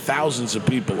in by thousands of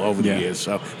people over the years.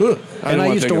 So, And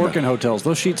I used to work in hotels.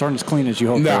 Those sheets aren't as clean as you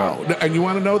hope they are. No, and you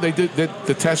want to know, they did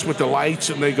the test with the lights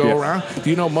and they go around. Do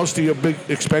you know most of your big,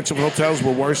 expensive hotels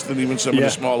were worse than even some of the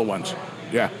smaller ones?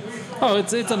 Yeah. Oh,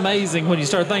 it's amazing when you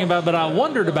start thinking about it. But I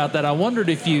wondered about that. I wondered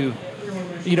if you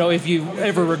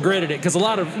ever regretted it. Because a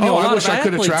lot of, I wish I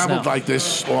could have athletes traveled now, like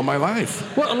this all my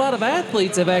life. well, a lot of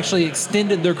athletes have actually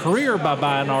extended their career by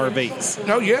buying RVs.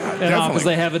 Oh, yeah, Because definitely.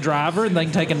 they have a driver and they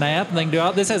can take a nap and they can do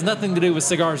all. This has nothing to do with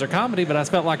cigars or comedy, but I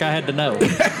felt like I had to know.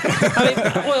 I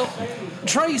mean, well,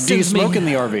 Trae sends Do you smoke me. in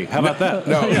the RV? How about that?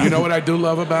 No, you know what I do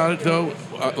love about it, though?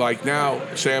 Like now,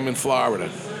 say I'm in Florida.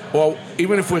 Well,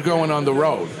 even if we're going on the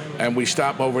road and we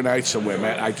stop overnight somewhere,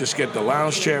 man, I just get the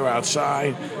lounge chair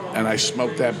outside and I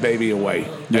smoke that baby away.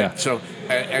 Yeah. And so,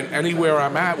 and anywhere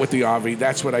I'm at with the RV,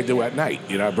 that's what I do at night.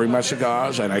 You know, I bring my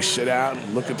cigars and I sit out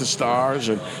and look at the stars.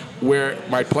 And where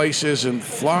my place is in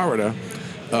Florida,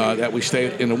 that we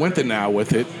stay in the winter now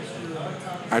with it,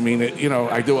 I mean,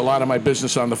 I do a lot of my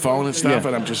business on the phone and stuff,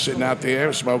 and I'm just sitting out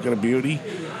there smoking a beauty.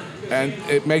 And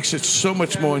it makes it so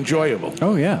much more enjoyable.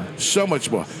 Oh, yeah. So much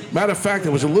more. Matter of fact, it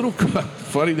was a little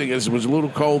funny thing is it was a little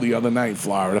cold the other night in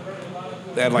Florida,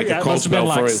 They had like Yeah, a it cold must have been spell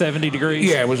like for it. 70 degrees.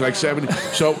 Yeah, it was like 70.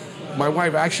 So my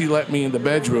wife actually let me in the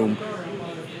bedroom,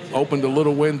 opened a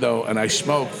little window, and I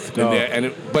smoked in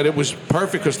there. But it was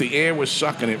perfect because the air was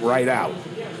sucking it right out.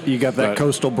 You got that But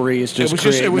coastal breeze. It was just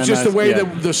creating the way yeah.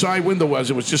 the side window was.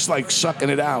 It was just like sucking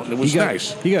it out, and it was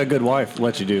nice. You got a good wife to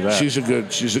let you do that. She's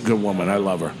a good woman. I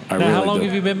love her. I Now, really how long do.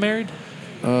 have you been married?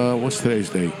 What's today's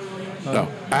date? No,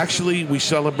 actually, we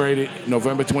celebrated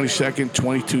November 22nd,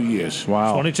 22 years.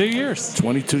 Wow. 22 years.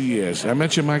 22 years. I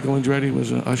mentioned Michael Andretti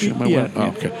was an usher at my Yeah,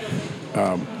 wedding.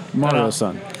 yeah. Okay. Mario's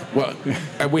son. Well,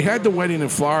 and we had the wedding in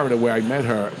Florida where I met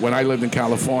her when I lived in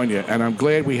California, and I'm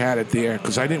glad we had it there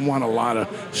because I didn't want a lot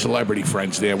of celebrity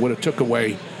friends there. Would have took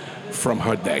away from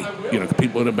her day.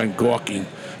 People would have been gawking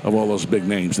of all those big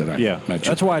names that I mentioned.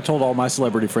 That's why I told all my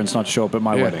celebrity friends not to show up at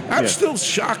my wedding. I'm still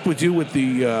shocked with you with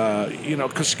the,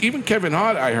 because even Kevin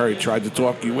Hart, I heard, tried to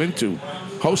talk you into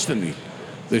hosting me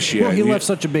this year. Well, he left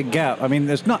such a big gap. I mean,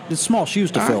 it's small shoes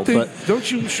to fill, but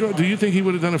do you think he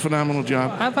would have done a phenomenal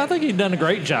job? I think he'd done a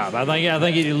great job. I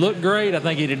think he'd looked great. I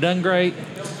think he'd have done great.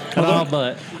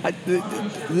 But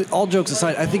all jokes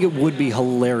aside, I think it would be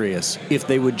hilarious if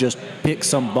they would just pick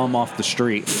some bum off the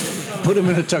street, put him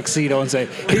in a tuxedo, and say,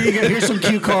 "Here you go. Here's some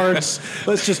cue cards.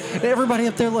 Let's just everybody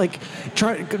up there like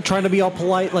trying to be all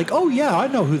polite, like, oh yeah, I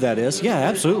know who that is. Yeah,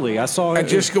 absolutely, I saw it." And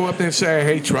just go up there and say, "I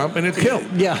hate Trump," and it killed.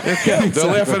 Yeah, it killed. exactly.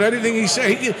 They'll laugh at anything he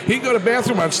say. He'd go to the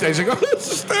bathroom on stage and go, "It's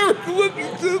hysterical. Look,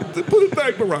 put it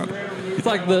back around." it's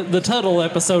like the Tuttle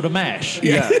episode of MASH.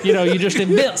 Yeah. You just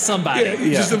invent somebody. Yeah,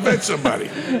 you just invent somebody.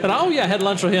 And I had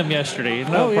lunch with him yesterday.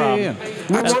 No problem.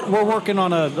 Yeah. We're working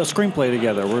on a screenplay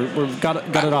together. We've got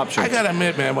it optioned. I gotta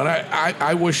admit, man, when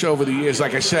I wish over the years,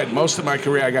 like I said, most of my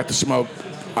career I got to smoke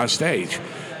on stage.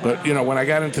 But when I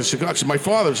got into cigars, my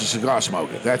father was a cigar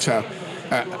smoker. That's how.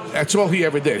 That's all he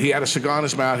ever did. He had a cigar in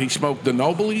his mouth. He smoked the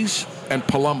Nobilis and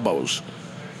Palombos.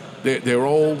 They're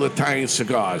old Italian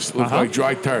cigars, look like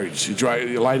dry turds.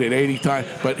 You light it 80 times,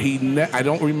 but I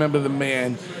don't remember the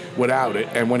man without it.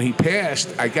 And when he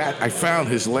passed, I found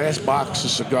his last box of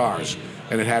cigars,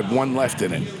 and it had one left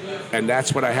in it. And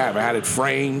that's what I have. I had it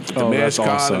framed, the mascot,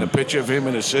 awesome. and a picture of him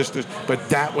and his sisters. But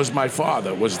that was my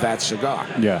father, was that cigar.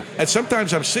 Yeah. And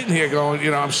sometimes I'm sitting here going,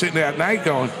 I'm sitting there at night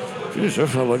going, geez, I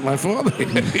feel like my father.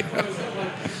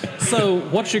 So,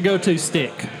 what's your go-to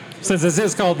stick? Since this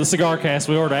is called the CigarCast,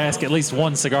 we ought to ask at least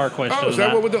one cigar question. Oh, is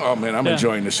that what we're doing? Oh, man, I'm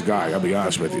enjoying the cigar. I'll be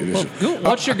honest with you.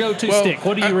 What's your go-to stick?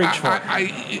 What do you reach for?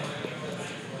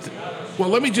 Well,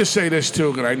 let me just say this,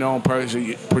 too, because I know him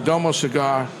personally. Perdomo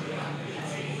cigar,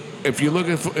 if you're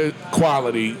looking for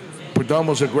quality,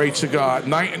 Perdomo's a great cigar.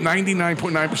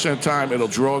 99.9% of the time, it'll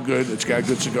draw good. It's got a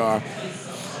good cigar.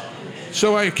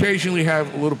 So I occasionally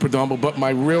have a little Perdomo, but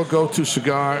my real go-to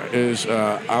cigar is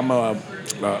I'm a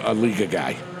Liga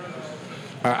guy.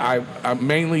 I'm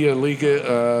mainly a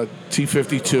Liga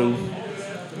T52.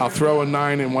 I'll throw a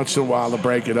 9 in once in a while to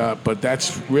break it up, but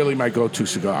that's really my go-to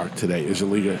cigar today is a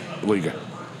Liga.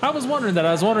 I was wondering that.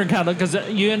 I was wondering kind of because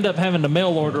you end up having to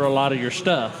mail order a lot of your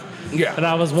stuff. Yeah. And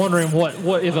I was wondering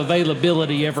what if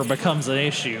availability ever becomes an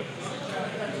issue.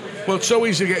 Well, it's so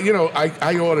easy to get.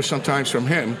 I order sometimes from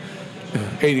him,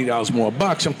 $80 more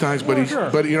bucks sometimes,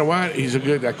 but but you know what? He's a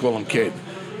good. I call him kid.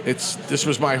 This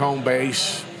was my home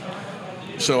base.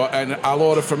 So, and I'll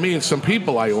order for me and some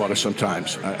people I order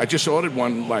sometimes. I just ordered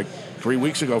one like 3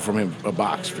 weeks ago from him, a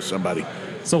box for somebody.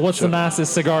 So what's the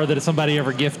nicest cigar that somebody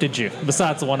ever gifted you,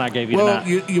 besides the one I gave you tonight?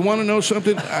 Well, you want to know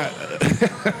something?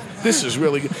 This is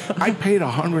really good. I paid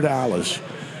 $100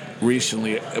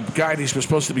 recently. A guy, these were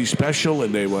supposed to be special,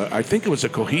 and I think it was a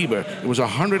Cohiba. It was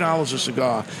 $100 a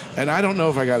cigar. And I don't know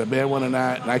if I got a bad one or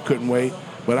not, and I couldn't wait.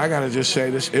 But I got to just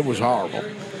say this, it was horrible.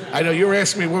 I know you're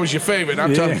asking me what was your favorite.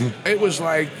 I'm telling you, it was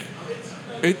like,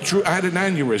 I had an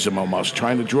aneurysm almost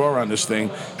trying to draw on this thing.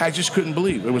 I just couldn't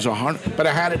believe it was $100, but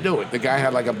I had to do it. The guy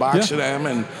had like a box of them,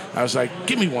 and I was like,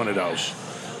 give me one of those.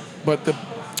 But the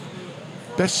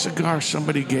best cigar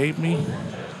somebody gave me,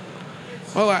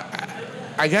 well,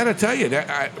 I got to tell you,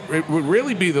 that it would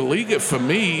really be the Liga for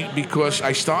me because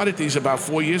I started these about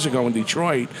 4 years ago in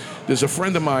Detroit. There's a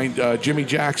friend of mine, Jimmy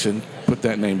Jackson, put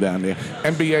that name down there,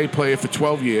 NBA player for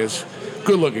 12 years,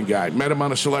 good-looking guy. Met him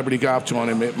on a celebrity golf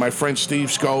tournament. My friend Steve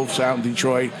Scholes out in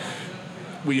Detroit.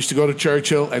 We used to go to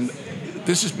Churchill, and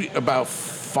this is about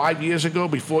 5 years ago,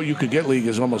 before you could get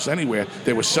Ligas almost anywhere.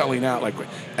 They were selling out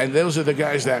and those are the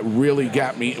guys that really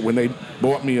got me when they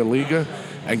bought me a Liga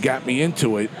and got me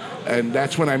into it. And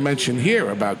that's when I mentioned here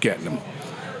about getting them.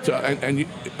 So, and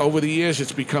over the years,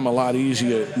 it's become a lot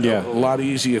easier, a lot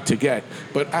easier to get.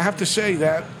 But I have to say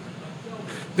that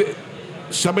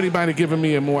somebody might have given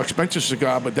me a more expensive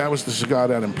cigar, but that was the cigar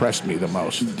that impressed me the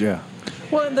most. Yeah.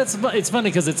 Well, it's funny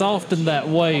because it's often that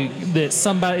way that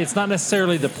somebody. It's not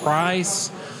necessarily the price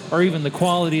or even the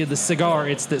quality of the cigar.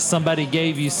 It's that somebody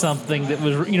gave you something that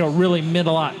was really meant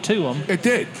a lot to them. It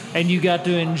did, and you got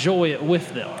to enjoy it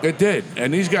with them. It did,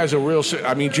 and these guys are real.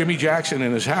 I mean, Jimmy Jackson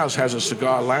in his house has a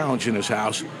cigar lounge in his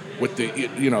house with the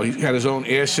he had his own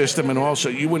air system and all, so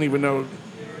you wouldn't even know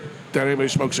that anybody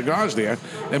smoked cigars there.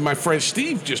 And my friend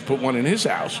Steve just put one in his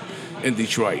house in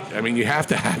Detroit. I mean, you have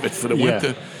to have it for the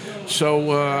winter. So,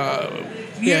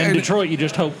 in Detroit, you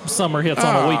just hope summer hits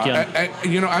on a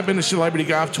weekend. I've been to celebrity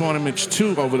golf tournaments,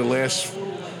 too, over the last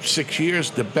 6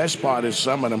 years. The best part is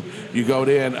some of them, you go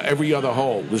there, and every other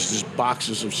hole, there's just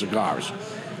boxes of cigars.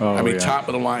 Top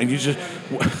of the line.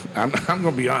 I'm going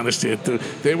to be honest here, too.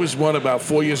 There was one about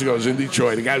 4 years ago. I was in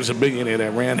Detroit. The guy was a billionaire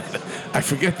that ran it. I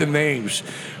forget the names.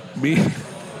 Me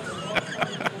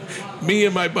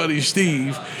and my buddy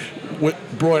Steve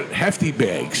brought hefty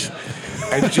bags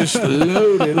and just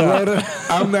loaded up.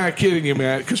 I'm not kidding you,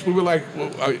 man, because we were like,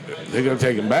 they're going to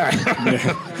take him back.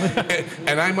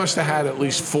 And I must have had at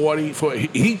least 40.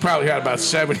 He probably had about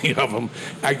 70 of them.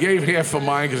 I gave half for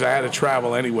mine because I had to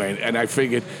travel anyway. And I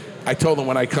figured, I told him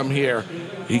when I come here,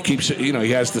 he keeps, he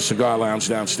has the cigar lounge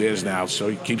downstairs now, so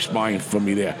he keeps buying for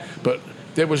me there. But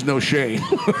there was no shame.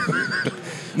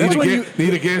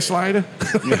 Need a gas lighter?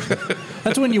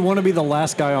 That's when you want to be the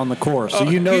last guy on the course, so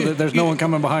that there's no one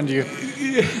coming behind you.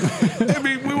 Yeah. I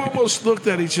mean, we almost looked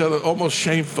at each other almost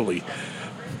shamefully.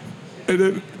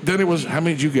 And then it was, how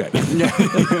many did you get?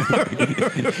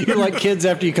 You're like kids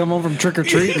after you come home from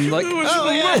trick-or-treating. Like,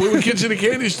 we were kids in a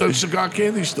candy store, cigar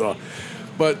candy store.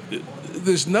 But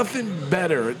there's nothing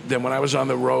better than when I was on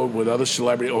the road with other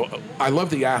celebrities. I love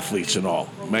the athletes and all,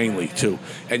 mainly, too.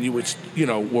 And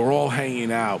we're all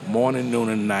hanging out morning, noon,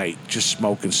 and night, just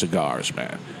smoking cigars,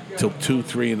 man, till 2,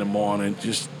 3 in the morning.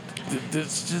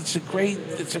 It's a great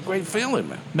feeling,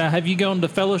 man. Now, have you gone to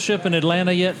Fellowship in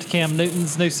Atlanta yet, to Cam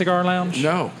Newton's new cigar lounge?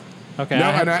 No. Okay. No,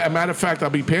 and a matter of fact, I'll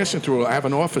be passing through. I have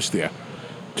an office there,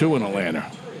 too, in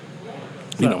Atlanta.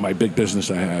 My big business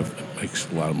I have makes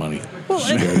a lot of money. Well,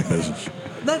 cigarette business.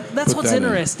 That's what's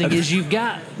interesting is you've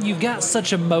got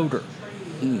such a motor.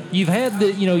 You've had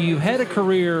you've had a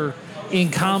career in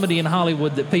comedy in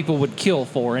Hollywood that people would kill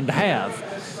for and have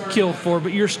killed for,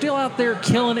 but you're still out there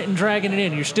killing it and dragging it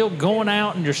in. You're still going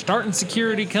out and you're starting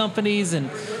security companies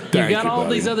and you've got all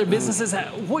these other businesses.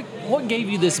 What gave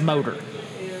you this motor?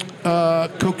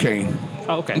 Cocaine.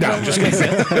 Oh, okay. No, I'm just kidding.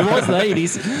 It was the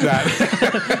 80s.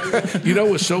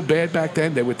 It was so bad back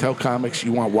then, they would tell comics,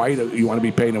 you want white, or you want to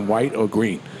be paid in white or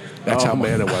green. That's how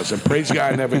bad it was. And praise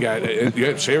God, I never got it.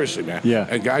 Yeah, seriously, man. Yeah.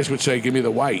 And guys would say, give me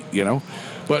the white,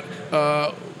 But,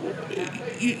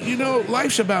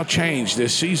 life's about change.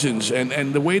 There's seasons.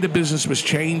 And the way the business was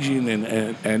changing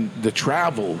and the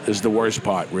travel is the worst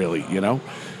part, really,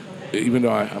 Even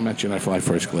though I mentioned I fly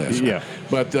first class. Yeah.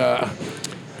 But...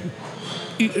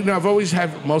 I've always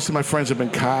had, most of my friends have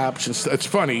been cops. It's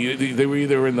funny, they were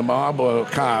either in the mob or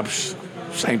cops,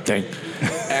 same thing.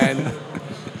 And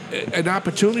an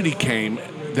opportunity came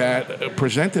that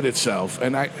presented itself.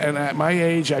 And at my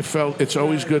age, I felt it's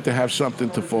always good to have something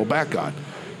to fall back on.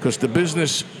 Because the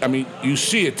business, you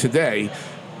see it today,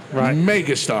 right.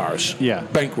 Mega stars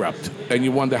bankrupt, and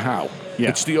you wonder how. Yeah.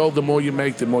 It's the more you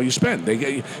make, the more you spend.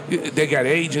 They got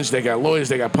agents, they got lawyers,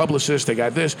 they got publicists, they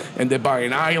got this, and they're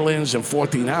buying islands and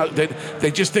 14 houses. They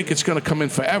just think it's going to come in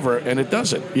forever, and it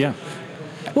doesn't. Yeah.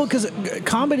 Well, because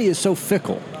comedy is so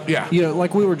fickle. Yeah.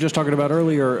 Like we were just talking about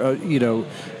earlier,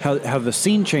 how the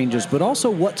scene changes, but also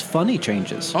what's funny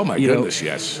changes. Oh, my goodness,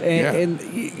 yes. And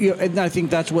I think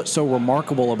that's what's so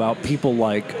remarkable about people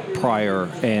like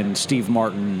Pryor and Steve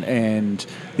Martin and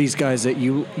these guys that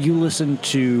you listen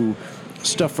to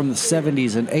stuff from the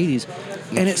 70s and 80s,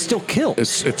 and it still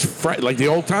kills. It's like the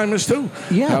old timers, too.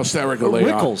 Yeah. How hysterical they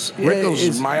Rickles. are. Rickles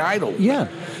is my idol. Yeah.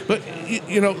 But,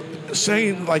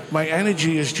 saying like my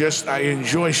energy is just I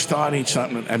enjoy starting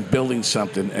something and building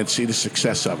something and see the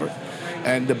success of it.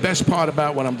 And the best part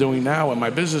about what I'm doing now and my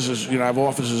business is, I have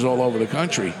offices all over the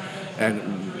country, and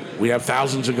we have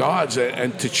thousands of guards,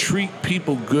 and to treat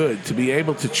people good, to be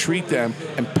able to treat them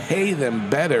and pay them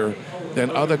better than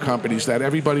other companies that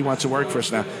everybody wants to work for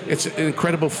us now. It's an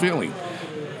incredible feeling.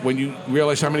 When you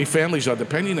realize how many families are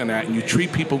depending on that and you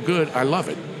treat people good, I love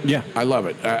it. Yeah. I love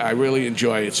it. I really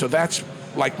enjoy it. So that's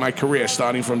like my career,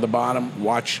 starting from the bottom,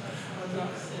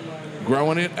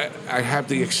 growing it. I have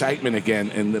the excitement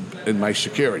again in my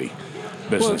security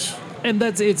business. Well, and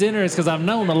it's interesting because I've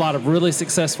known a lot of really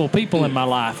successful people in my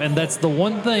life, and that's the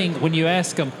one thing when you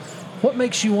ask them, what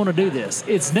makes you want to do this?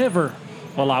 It's never,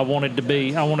 well, I wanted to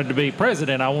be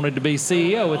president. I wanted to be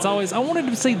CEO. It's always, I wanted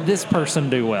to see this person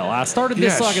do well. I started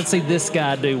this so I could see this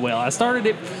guy do well. I started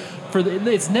it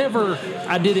it's never,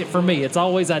 I did it for me. It's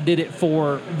always, I did it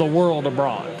for the world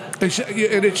abroad.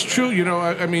 And it's true,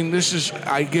 I mean,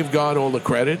 I give God all the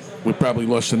credit. We probably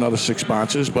lost another 6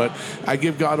 sponsors, but I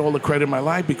give God all the credit in my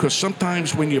life because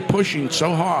sometimes when you're pushing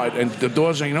so hard and the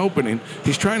doors ain't opening,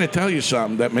 he's trying to tell you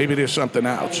something that maybe there's something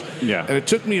else. Yeah. And it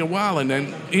took me a while, and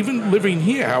then even living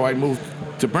here, how I moved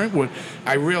to Brentwood,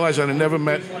 I realized I had never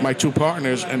met my 2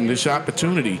 partners, and this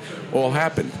opportunity all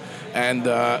happened. And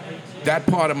that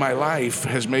part of my life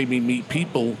has made me meet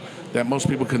people that most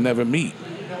people could never meet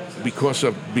because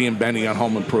of being Benny on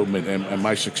Home Improvement and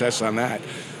my success on that.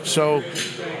 So,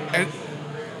 and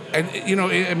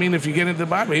I mean, if you get into the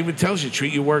Bible, it even tells you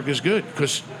treat your workers good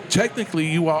because technically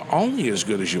you are only as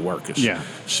good as your workers. Yeah.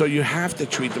 So you have to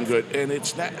treat them good, and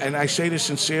it's not. And I say this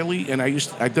sincerely, and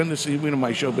I've done this even in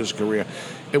my showbiz career.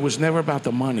 It was never about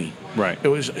the money. Right.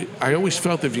 I always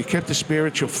felt if you kept the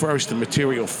spiritual first, the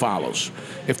material follows.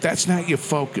 If that's not your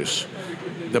focus,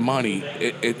 the money,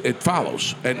 it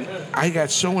follows. And I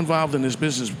got so involved in this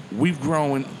business, we've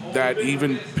grown that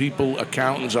even people,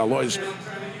 accountants, our lawyers,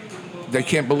 they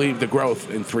can't believe the growth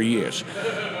in 3 years.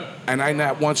 And I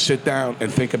not once sit down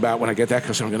and think about when I get that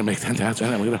because I'm going to make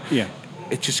 10,000. Yeah.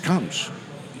 It just comes,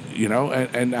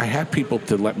 and I had people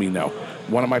to let me know.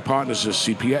 One of my partners is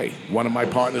CPA. One of my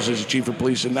partners is the chief of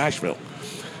police in Nashville.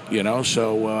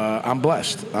 So I'm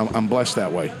blessed. I'm blessed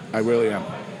that way. I really am.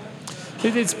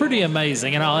 It's pretty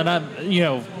amazing, and I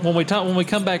when we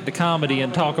come back to comedy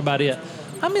and talk about it,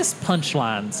 I miss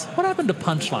punchlines. What happened to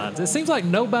punchlines? It seems like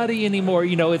nobody anymore.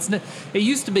 It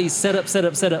used to be set up,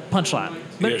 punchline,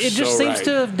 but You're it just so seems right.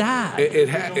 to have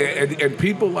died. And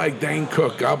people like Dane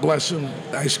Cook, God bless him,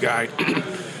 nice guy,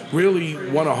 really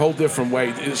want a whole different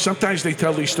way. Sometimes they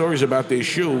tell these stories about their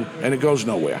shoe, and it goes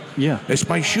nowhere. Yeah. It's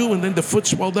my shoe, and then the foot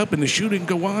swelled up, and the shoe didn't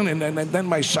go on, and then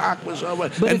my sock was over.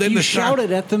 But and if then you the shout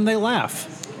it at them, they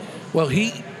laugh. Well,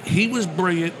 he was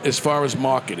brilliant as far as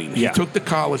marketing. He took the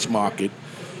college market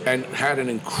and had an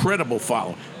incredible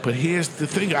following. But here's the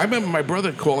thing. I remember my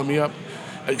brother calling me up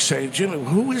saying, Jim,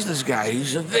 who is this guy?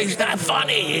 He's not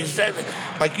funny.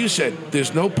 Like you said,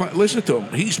 there's no point. Listen to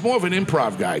him. He's more of an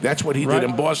improv guy. That's what he did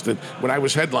in Boston. When I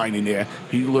was headlining there,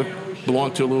 he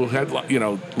belonged to a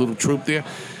little little troupe there.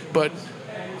 But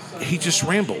he just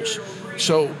rambles.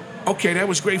 So, okay, that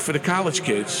was great for the college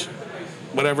kids,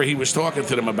 whatever he was talking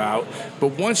to them about.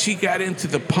 But once he got into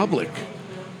the public,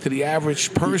 to the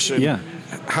average person,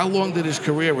 how long did his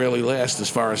career really last as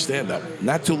far as stand-up?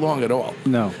 Not too long at all.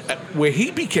 No. Where he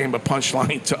became a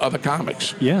punchline to other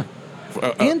comics. Yeah.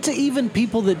 And to even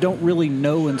people that don't really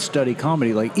know and study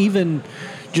comedy, like even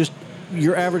just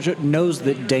your average knows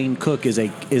that Dane Cook is a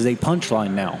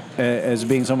punchline now, as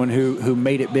being someone who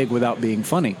made it big without being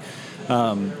funny.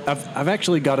 I've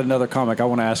actually got another comic I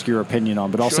want to ask your opinion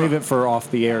on, but I'll save it for off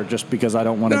the air just because I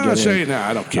don't want to get say in. No,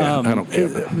 I don't care. I don't care.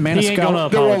 Maniscalco,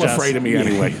 They're all afraid of me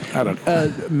anyway. I don't.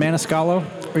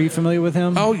 Maniscalco, are you familiar with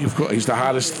him? Oh, of course. He's the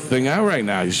hottest thing out right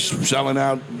now. He's selling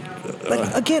out.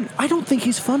 But again, I don't think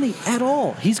he's funny at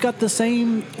all. He's got the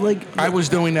same I was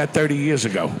doing that 30 years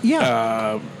ago.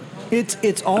 Yeah.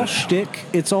 It's all shtick.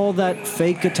 It's all that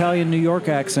fake Italian New York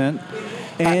accent.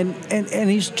 And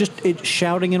he's just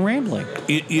shouting and rambling.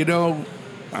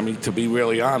 I mean, to be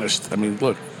really honest, I mean,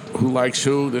 look, who likes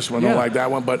who? This one don't like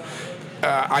that one. But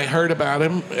I heard about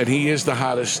him, and he is the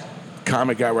hottest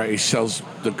comic guy, right? He sells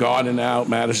the Garden out,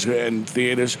 Madison, and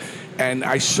theaters. And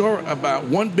I saw about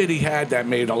one bit he had that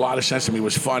made a lot of sense to me,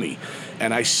 was funny.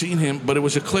 And I seen him, but it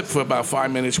was a clip for about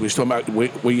 5 minutes. We was talking about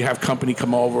where you have company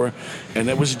come over, and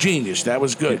that was genius. That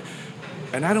was good.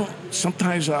 And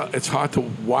sometimes it's hard to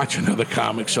watch another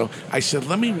comic. So I said,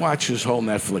 let me watch this whole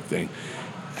Netflix thing.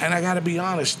 And I got to be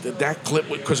honest, that clip,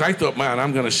 because I thought, man,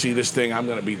 I'm going to see this thing, I'm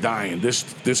going to be dying.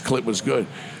 This clip was good.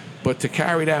 But to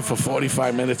carry that for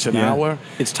 45 minutes, an hour.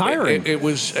 It's tiring. It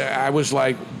was, I was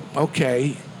like,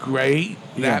 okay, great,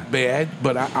 not bad.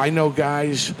 But I know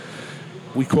guys,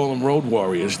 we call them road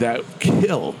warriors, that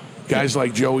kill. Guys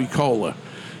like Joey Cola.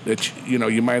 That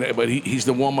you might, but he's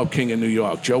the warm-up king in New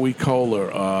York. Joey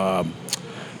Kohler,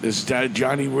 there's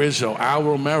Johnny Rizzo, Al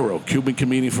Romero, Cuban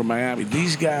comedian from Miami.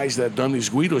 These guys that have done this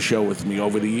Guido show with me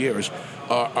over the years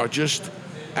are just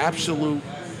absolute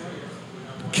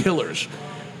killers.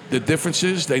 The difference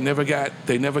is they never got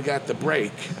the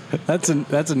break. That's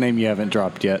a name you haven't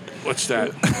dropped yet. What's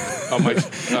that?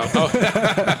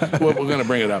 We're going to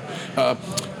bring it up.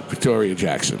 Victoria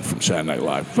Jackson from Saturday Night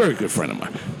Live, very good friend of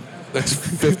mine. That's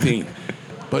 15.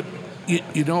 But,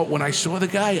 you know, when I saw the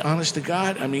guy, honest to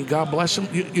God, I mean, God bless him.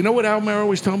 You know what Almer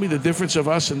always told me, the difference of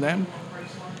us and them?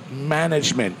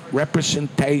 Management,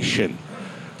 representation.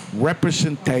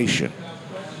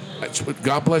 That's what,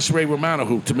 God bless Ray Romano,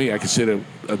 who to me I consider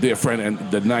a dear friend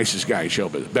and the nicest guy in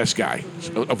showbiz, best guy.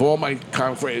 Of all my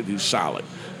confrères, he's solid,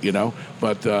 you know.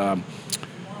 But,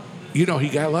 you know, he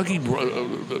got lucky. David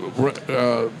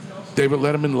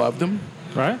Letterman loved him.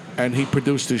 Right. And he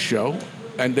produced his show,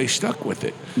 and they stuck with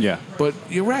it. Yeah. But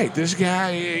you're right. This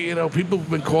guy, you know, people have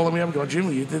been calling me up and going,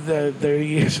 Jimmy, you did that 30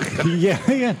 years ago.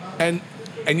 Yeah.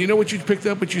 And you know what you picked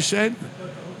up, what you said?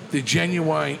 The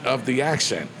genuine of the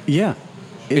accent. Yeah.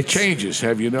 It changes,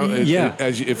 have you know? Yeah.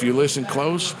 If you listen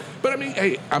close. But I mean,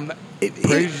 hey, I'm not.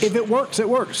 If it works, it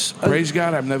works. Praise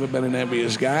God, I've never been an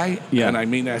envious guy. Yeah. And I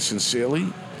mean that sincerely.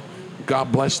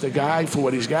 God bless the guy for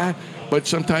what he's got. But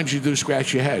sometimes you do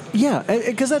scratch your head. Yeah,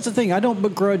 because that's the thing. I don't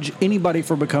begrudge anybody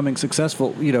for becoming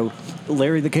successful. You know,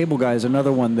 Larry the Cable Guy is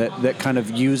another one that kind of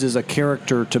uses a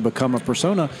character to become a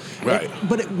persona. Right.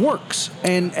 But it works.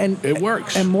 And it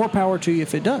works. And more power to you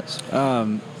if it does.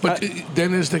 But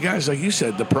then there's the guys, like you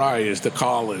said, the Pryors, the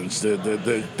Collins,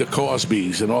 the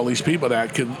Cosbys, and all these people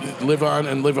that could live on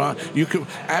and live on. You could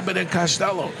Abbott and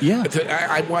Costello. Yeah.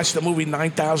 I watched the movie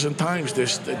 9,000 times.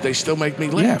 They still make me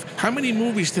laugh. Yeah. How many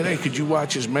movies today could you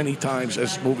watch as many times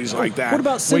as movies like that? What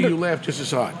about where you laugh just as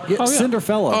hard? Yeah,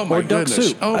 Cinderfella Oh, my or Duck goodness.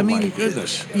 Soup. Oh, my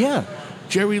goodness. Yeah.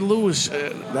 Jerry Lewis,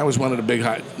 that was one of the big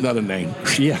hot, another name.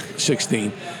 Yeah.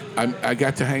 16. I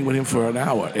got to hang with him for an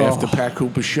hour after Pat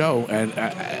Cooper's show, and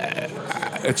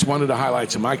it's one of the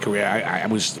highlights of my career. I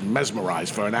was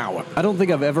mesmerized for an hour. I don't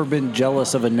think I've ever been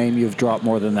jealous of a name you've dropped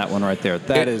more than that one right there.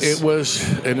 It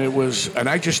was, and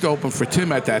I just opened for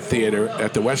Tim at that theater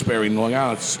at the Westbury in Long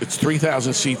Island. It's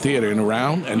 3,000 seat theater in a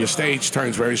round, and the stage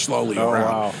turns very slowly around.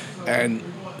 Wow. And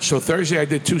so Thursday I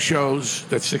did 2 shows.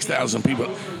 That's 6,000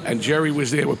 people, and Jerry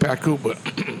was there with Pat Cooper.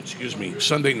 Excuse me.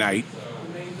 Sunday night,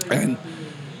 and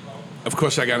of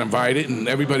course, I got invited, and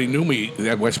everybody knew me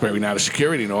at Westbury, now the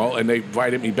security and all, and they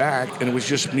invited me back, and it was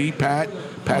just me,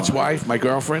 Pat's wife, my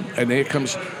girlfriend, and there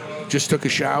comes, just took a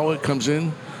shower, comes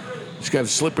in, he's got his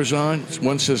slippers on,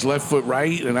 one says left foot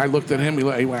right, and I looked at him, he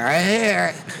went,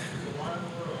 ah.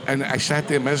 And I sat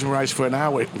there mesmerized for an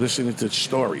hour listening to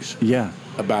stories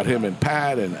about him and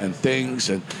Pat and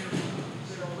things, and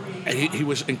he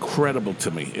was incredible to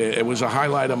me. It was a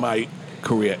highlight of my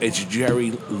career. It's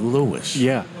Jerry Lewis.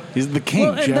 Yeah. He's the king,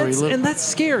 Well, Jerry Lewis. and that's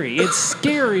scary. It's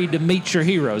scary to meet your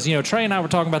heroes. You know, Trae and I were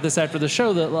talking about this after the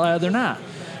show the other night.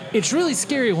 It's really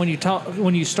scary when you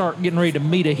start getting ready to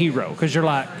meet a hero because you're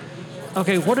like,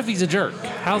 okay, what if he's a jerk?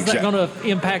 How's that going to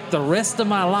impact the rest of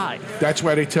my life? That's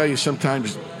why they tell you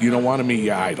sometimes you don't want to meet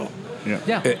your idol.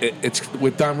 Yeah. It's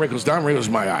with Don Rickles. Don Rickles is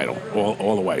my idol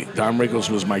all the way. Don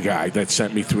Rickles was my guy that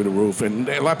sent me through the roof. And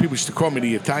a lot of people used to call me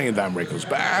the Italian Don Rickles.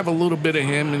 But I have a little bit of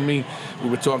him in me.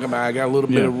 We were talking about I got a little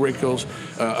bit of Rickles,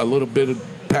 a little bit of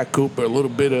Pat Cooper, a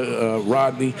little bit of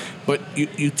Rodney. But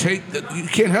you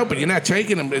can't help it. You're not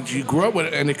taking them. You grow up with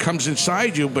it, and it comes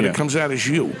inside you, but it comes out as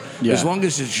you. Yeah. As long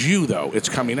as it's you, though, it's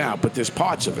coming out. But there's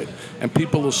parts of it. And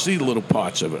people will see little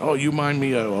parts of it. Oh, you mind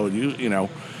me? Oh, you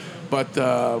know. But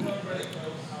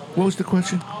what was the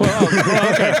question? Well,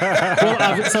 okay.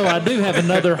 Well, so I do have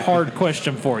another hard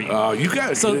question for you. You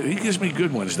got. So he gives me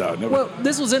good ones, though. Well,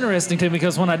 this was interesting to me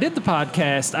because when I did the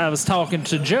podcast, I was talking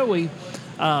to Joey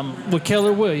with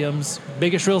Keller Williams,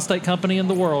 biggest real estate company in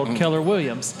the world, Keller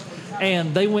Williams,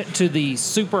 and they went to the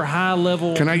super high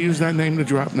level. Can I use that name to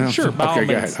drop now? Sure. By all okay,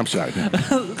 go means. ahead. I'm sorry.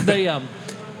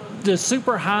 The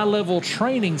super high level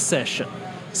training session.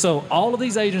 So all of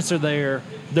these agents are there.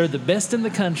 They're the best in the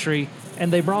country,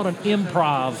 and they brought an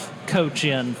improv coach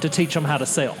in to teach them how to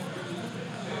sell.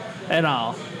 And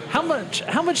all. How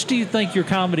much do you think your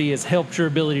comedy has helped your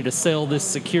ability to sell this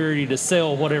security, to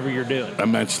sell whatever you're doing?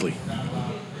 Immensely.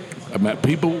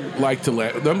 People like to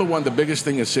laugh. Number one, the biggest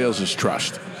thing in sales is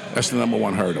trust. That's the number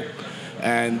one hurdle.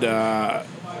 And I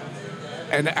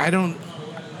don't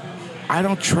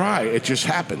try. It just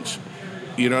happens.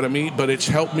 You know what I mean? But it's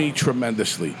helped me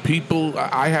tremendously.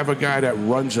 I have a guy that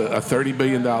runs a $30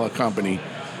 billion company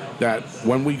that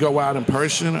when we go out in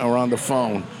person or on the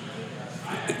phone,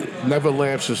 never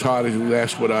laughs as hard as he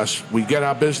laughs with us. We get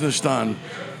our business done,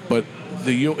 but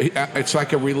it's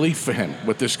like a relief for him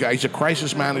with this guy. He's a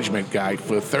crisis management guy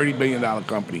for a $30 billion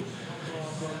company.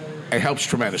 It helps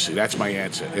tremendously. That's my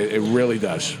answer. It really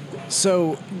does.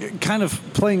 So, kind of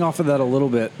playing off of that a little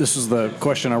bit, this is the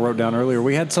question I wrote down earlier.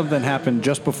 We had something happen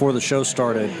just before the show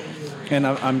started, and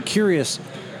I'm curious,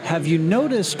 have you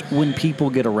noticed when people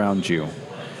get around you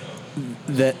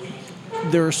that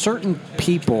there are certain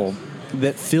people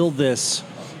that feel this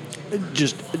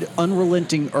just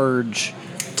unrelenting urge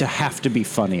to have to be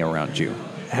funny around you.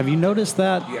 Have you noticed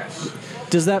that? Yes.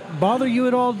 Does that bother you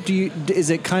at all? Is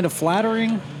it kind of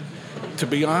flattering? To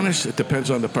be honest, it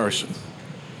depends on the person.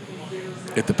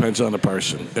 It depends on the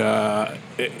person.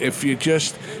 If you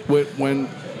just when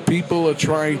people are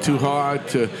trying too hard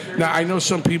to. Now I know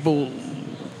some people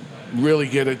really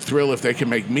get a thrill if they can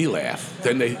make me laugh.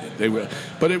 Then they will.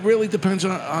 But it really depends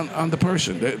on the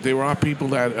person. There are people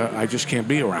that I just can't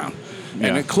be around,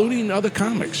 and including other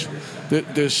comics.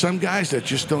 There's some guys that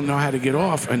just don't know how to get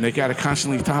off, and they got to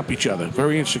constantly top each other.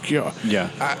 Very insecure. Yeah.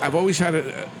 I've always had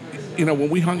when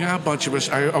we hung out, a bunch of us,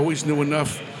 I always knew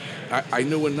enough. I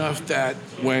knew enough that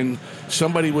when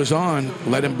somebody was on,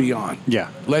 let him be on. Yeah.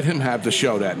 Let him have the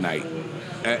show that night.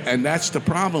 And that's the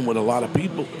problem with a lot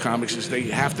of comics, is they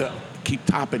have to keep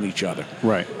topping each other.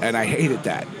 Right. And I hated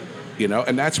that,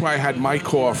 and that's why I had my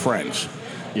core friends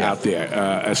out there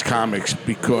as comics,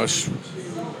 because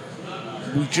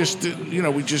we just,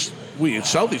 we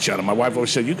insult each other. My wife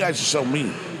always said, "You guys are so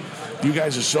mean. You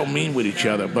guys are so mean with each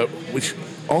other," but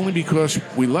only because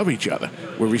we love each other.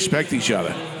 We respect each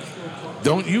other.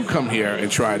 Don't you come here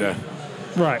and try to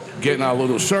get in our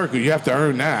little circle. You have to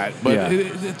earn that. But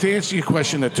to answer your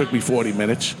question that took me 40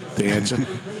 minutes to answer,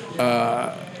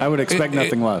 I would expect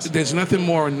nothing less. There's nothing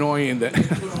more annoying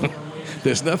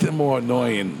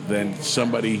than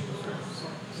somebody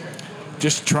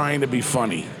just trying to be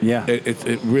funny. Yeah.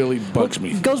 It really bugs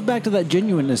me. It goes back to that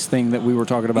genuineness thing that we were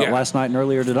talking about last night and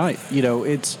earlier tonight.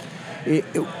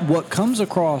 What comes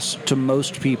across to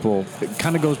most people, it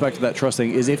kind of goes back to that trust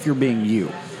thing, is if you're being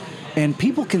you. And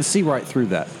people can see right through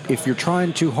that. If you're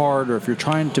trying too hard, or if you're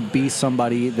trying to be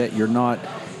somebody that you're not,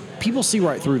 people see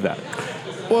right through that.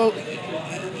 Well,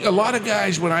 a lot of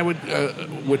guys, when I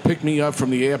would pick me up from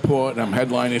the airport and I'm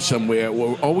headlining somewhere,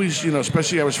 were always,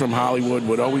 especially I was from Hollywood,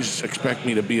 would always expect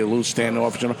me to be a little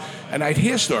standoffish. And I'd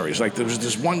hear stories. Like there was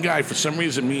this one guy, for some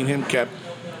reason, me and him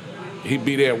he'd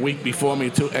be there a week before me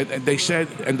too. And they said,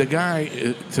 and the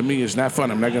guy, to me, is not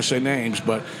fun. I'm not going to say names,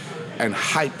 and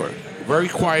hyper. Very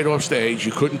quiet off stage.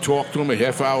 You couldn't talk to him a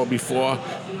half hour before.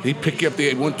 He'd pick you up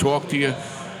there. He wouldn't talk to you.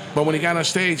 But when he got on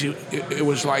stage, it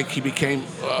was like he became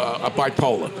a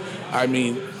bipolar. I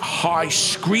mean, high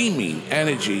screaming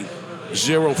energy,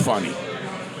 zero funny.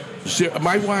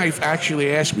 My wife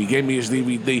actually asked me, gave me his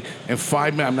DVD, in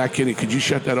 5 minutes, I'm not kidding, could you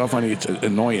shut that off, honey? It's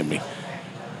annoying me.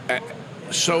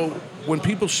 So when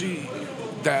people see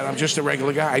that I'm just a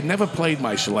regular guy, I never played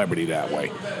my celebrity that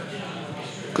way.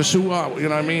 Because you know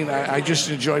what I mean? I just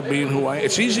enjoy being who I am.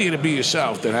 It's easier to be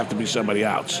yourself than have to be somebody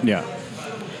else. Yeah.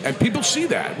 And people see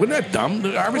that. We're not dumb.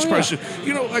 The average person,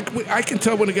 I can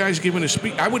tell when a guy's giving a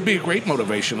speech. I would be a great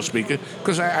motivational speaker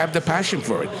because I have the passion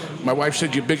for it. My wife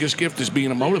said your biggest gift is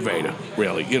being a motivator,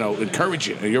 really.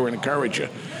 Encouraging. You're an encourager.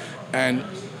 And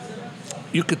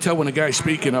you could tell when a guy's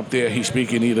speaking up there, he's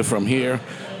speaking either from here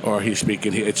or he's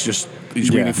speaking here. It's just, he's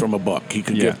reading from a book. He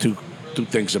can give two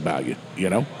things about you,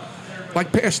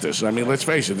 Like pastors. I mean, let's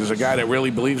face it. There's a guy that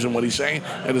really believes in what he's saying,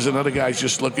 and there's another guy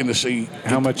just looking to see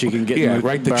how much he can get.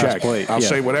 Write the check. Plate. I'll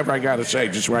say whatever I got to say.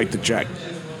 Just write the check.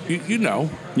 You know.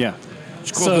 Yeah.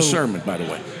 It's called the sermon, by the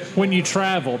way. When you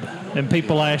traveled and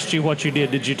people asked you what you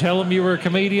did you tell them you were a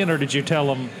comedian, or did you tell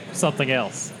them something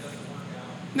else?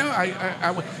 No,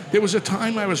 there was a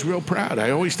time I was real proud.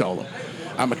 I always told them.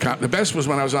 The best was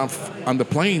when I was on the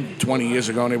plane 20 years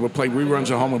ago, and they would play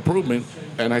reruns of Home Improvement,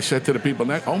 and I said to the people,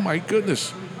 "Oh my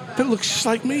goodness, that looks just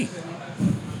like me."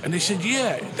 And they said,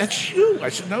 "Yeah, that's you." I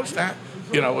said, "No, it's not."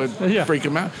 And freak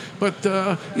them out. But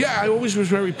I always was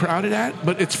very proud of that.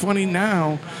 But it's funny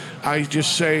now. I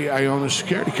just say I own a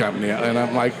security company, and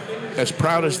I'm like as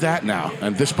proud as that now.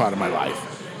 And this part of my life,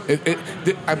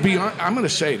 I'm going to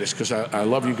say this because I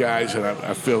love you guys, and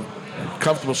I feel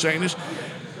comfortable saying this.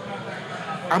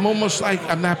 I'm almost like,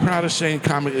 I'm not proud of saying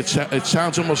comic. It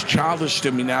sounds almost childish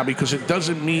to me now because it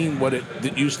doesn't mean what it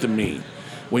used to mean.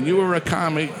 When you were a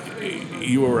comic,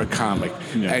 you were a comic.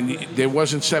 Yeah. And there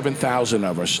wasn't 7,000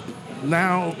 of us.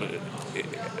 Now,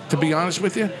 to be honest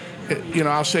with you,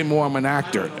 I'll say more I'm an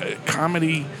actor.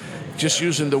 Comedy, just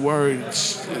using the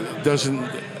words,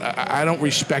 I don't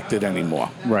respect it anymore.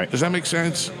 Right. Does that make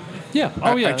sense? Yeah.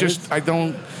 I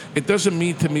don't, it doesn't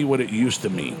mean to me what it used to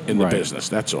mean in the business.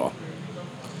 That's all.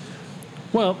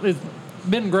 Well, it's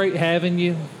been great having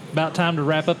you. About time to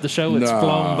wrap up the show. It's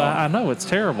flown by. I know, it's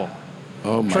terrible.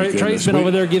 Oh, my Trae's goodness. been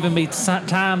over there giving me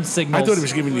time signals. I thought he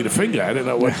was giving you the finger. I didn't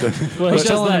know what the... Well, I he was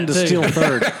does telling him that to too. steal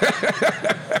third.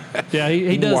 Yeah,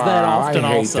 he does that often I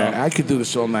hate also. that. I could do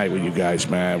this all night with you guys,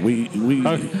 man. We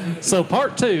So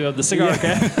part 2 of the cigar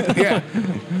cast. yeah.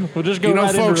 We'll just go You know,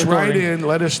 right folks, into write recording. in.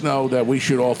 Let us know that we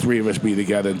should all three of us be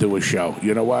together and do a show.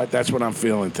 You know what? That's what I'm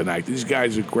feeling tonight. These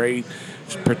guys are great.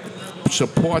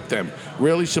 Support them.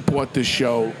 Really support this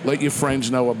show. Let your friends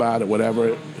know about it,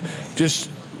 whatever. Just,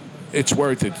 it's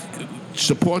worth it.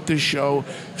 Support this show.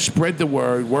 Spread the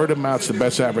word. Word of mouth's the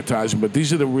best advertising, but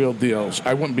these are the real deals.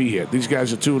 I wouldn't be here. These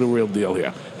guys are two of the real deal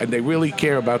here. And they really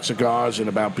care about cigars and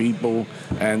about people,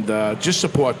 and just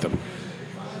support them.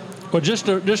 Well, just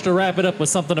to wrap it up with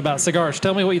something about cigars,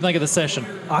 tell me what you think of the session.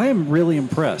 I am really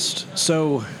impressed.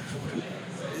 So,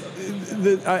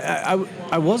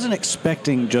 I wasn't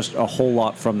expecting just a whole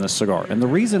lot from this cigar, and the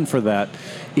reason for that,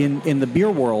 in the beer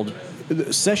world,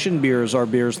 session beers are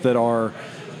beers that are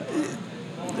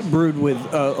brewed with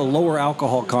a lower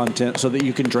alcohol content so that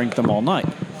you can drink them all night.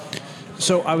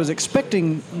 So I was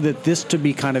expecting that this to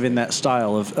be kind of in that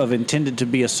style of intended to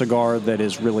be a cigar that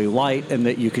is really light and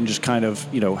that you can just kind of,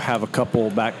 have a couple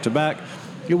back to back.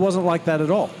 It wasn't like that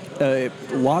at all.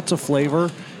 Lots of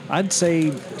flavor. I'd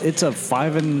say it's a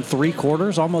 5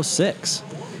 3/4, almost 6.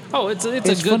 Oh, it's a It's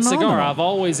good cigar. phenomenal. I've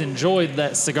always enjoyed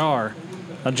that cigar.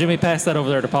 Jimmy, pass that over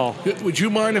there to Paul. Would you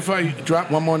mind if I drop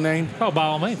one more name? Oh, by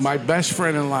all means. My best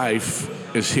friend in life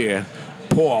is here,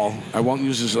 Paul. I won't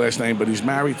use his last name, but he's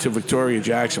married to Victoria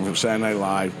Jackson from Saturday Night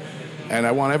Live. And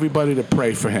I want everybody to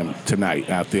pray for him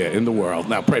tonight out there in the world.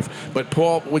 Now, pray for... But,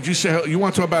 Paul, would you say... You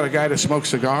want to talk about a guy that smokes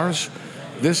cigars?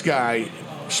 This guy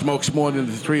smokes more than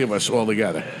the three of us all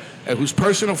together. And who's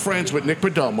personal friends with Nick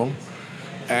Perdomo.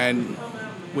 And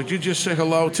would you just say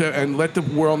hello to... And let the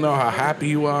world know how happy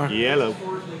you are? Hello.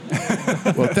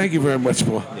 Well, thank you very much,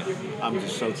 Paul. I'm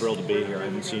just so thrilled to be here. I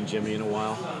haven't seen Jimmy in a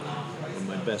while. One of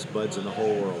my best buds in the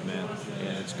whole world, man.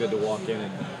 And it's good to walk in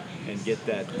and get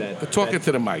that Talk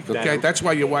into the mic, okay? That's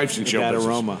why your wife's in show that business.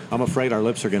 aroma. I'm afraid our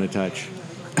lips are going to touch.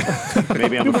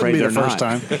 Maybe I'm It wouldn't afraid be they're the first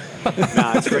not. time.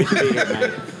 Nah, it's great to be here,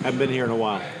 man. Haven't been here in a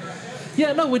while.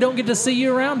 Yeah, no, we don't get to see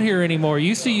you around here anymore.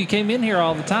 Used to, you came in here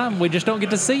all the time. We just don't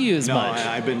get to see you as No, much.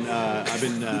 I've been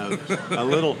a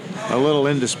little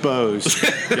indisposed.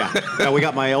 Yeah, we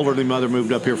got my elderly mother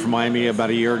moved up here from Miami about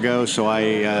a year ago, so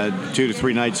I 2 to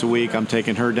 3 nights a week I'm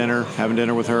taking her dinner, having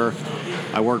dinner with her.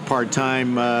 I work part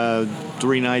time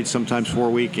 3 nights, sometimes 4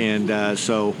 weekend,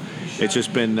 so it's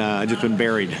just been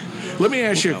buried. Let me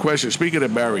ask you a question. Speaking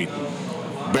of buried,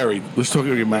 let's talk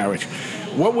about your marriage.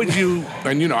 What would you,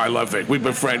 and I love Vic. We've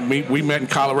been friends. We met in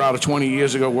Colorado 20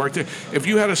 years ago, worked there. If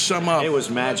you had to sum up. It was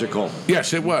magical.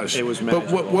 Yes, it was. It was But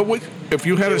magical. what would, if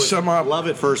you had to sum up. Love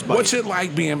at first bite. What's it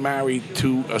like being married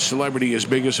to a celebrity as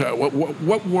big as her?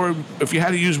 What word, if you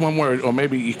had to use one word, or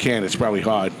maybe you can't, it's probably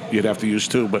hard. You'd have to use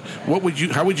two. But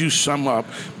how would you sum up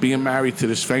being married to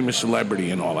this famous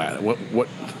celebrity and all that? What?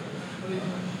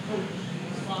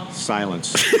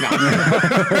 Silence.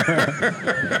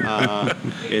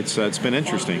 It's been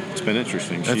interesting. It's been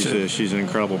interesting. She's an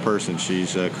incredible person.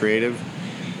 She's creative,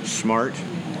 smart,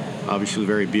 obviously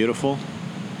very beautiful,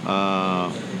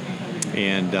 and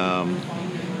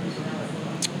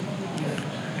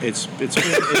it's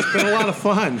been a lot of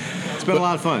fun. It's been a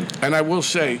lot of fun. And I will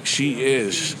say, she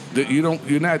is. You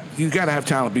got to have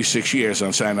talent. Be 6 years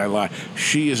on Saturday Night Live.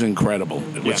 She is incredible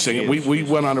with singing. We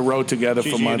went on the road together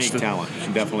She's for months. She's talent.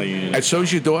 She's definitely unique. And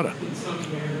so's your daughter.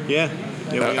 Yeah.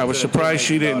 I was surprised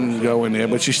she didn't go in there,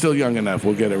 but she's still young enough.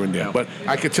 We'll get her in there. Yeah. But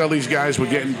I could tell these guys were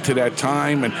getting to that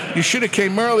time, and you should have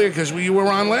came earlier because you were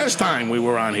on last time we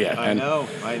were on here. I know.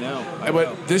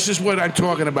 But this is what I'm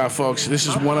talking about, folks. This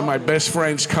is one of my best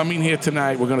friends coming here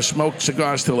tonight. We're going to smoke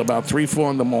cigars till about 3,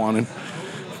 4 in the morning,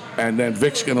 and then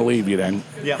Vic's going to leave you then.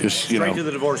 Yeah. 'Cause, Straight to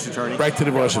the divorce attorney. Right to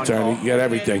the divorce Got him on attorney. call. You got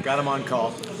everything. Got him on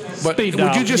call. But Speed would you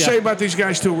dial, just yeah. say about these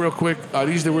guys too, real quick? Are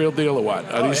these the real deal or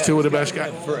what? Are these two of the best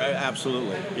guys?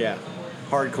 Absolutely. Yeah.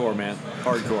 Hardcore, man.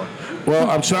 Hardcore. Well,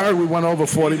 I'm sorry we went over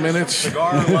 40 minutes.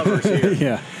 Cigar lovers here.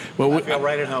 Yeah. Well, I feel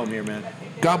right at home here, man.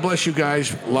 God bless you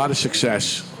guys. A lot of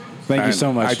success. Thank you And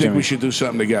so much, I think Jimmy. we should do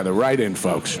something together. Right in,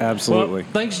 folks. Absolutely.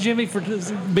 Well, thanks, Jimmy, for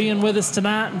being with us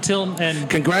tonight.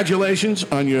 Congratulations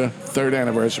on your 3rd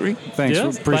anniversary. Thanks.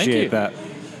 Yes, We appreciate thank you. that.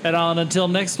 And until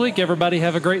next week, everybody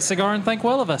have a great cigar and think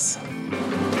well of us.